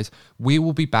time, guys, we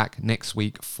will be back next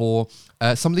week for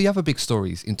some of the other big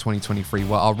stories in 2023,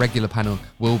 where our regular panel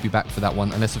will be back for that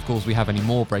one, unless of course we have any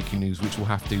more breaking news, which we'll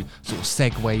have to sort of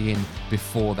segue in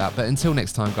before that. But until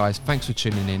next time, guys, thanks for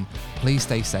tuning in. Please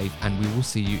stay safe, and we will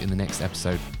see you in the next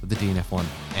episode of the DNF1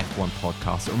 F1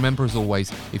 podcast. So remember, as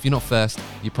always, if you're not first,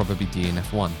 you're probably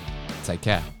DNF1. Take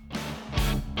care.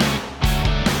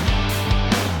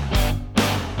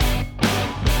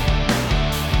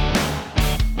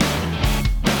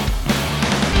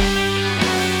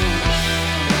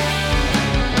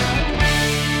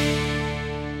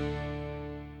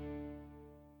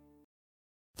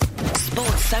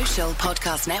 Sports Social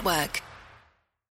Podcast Network.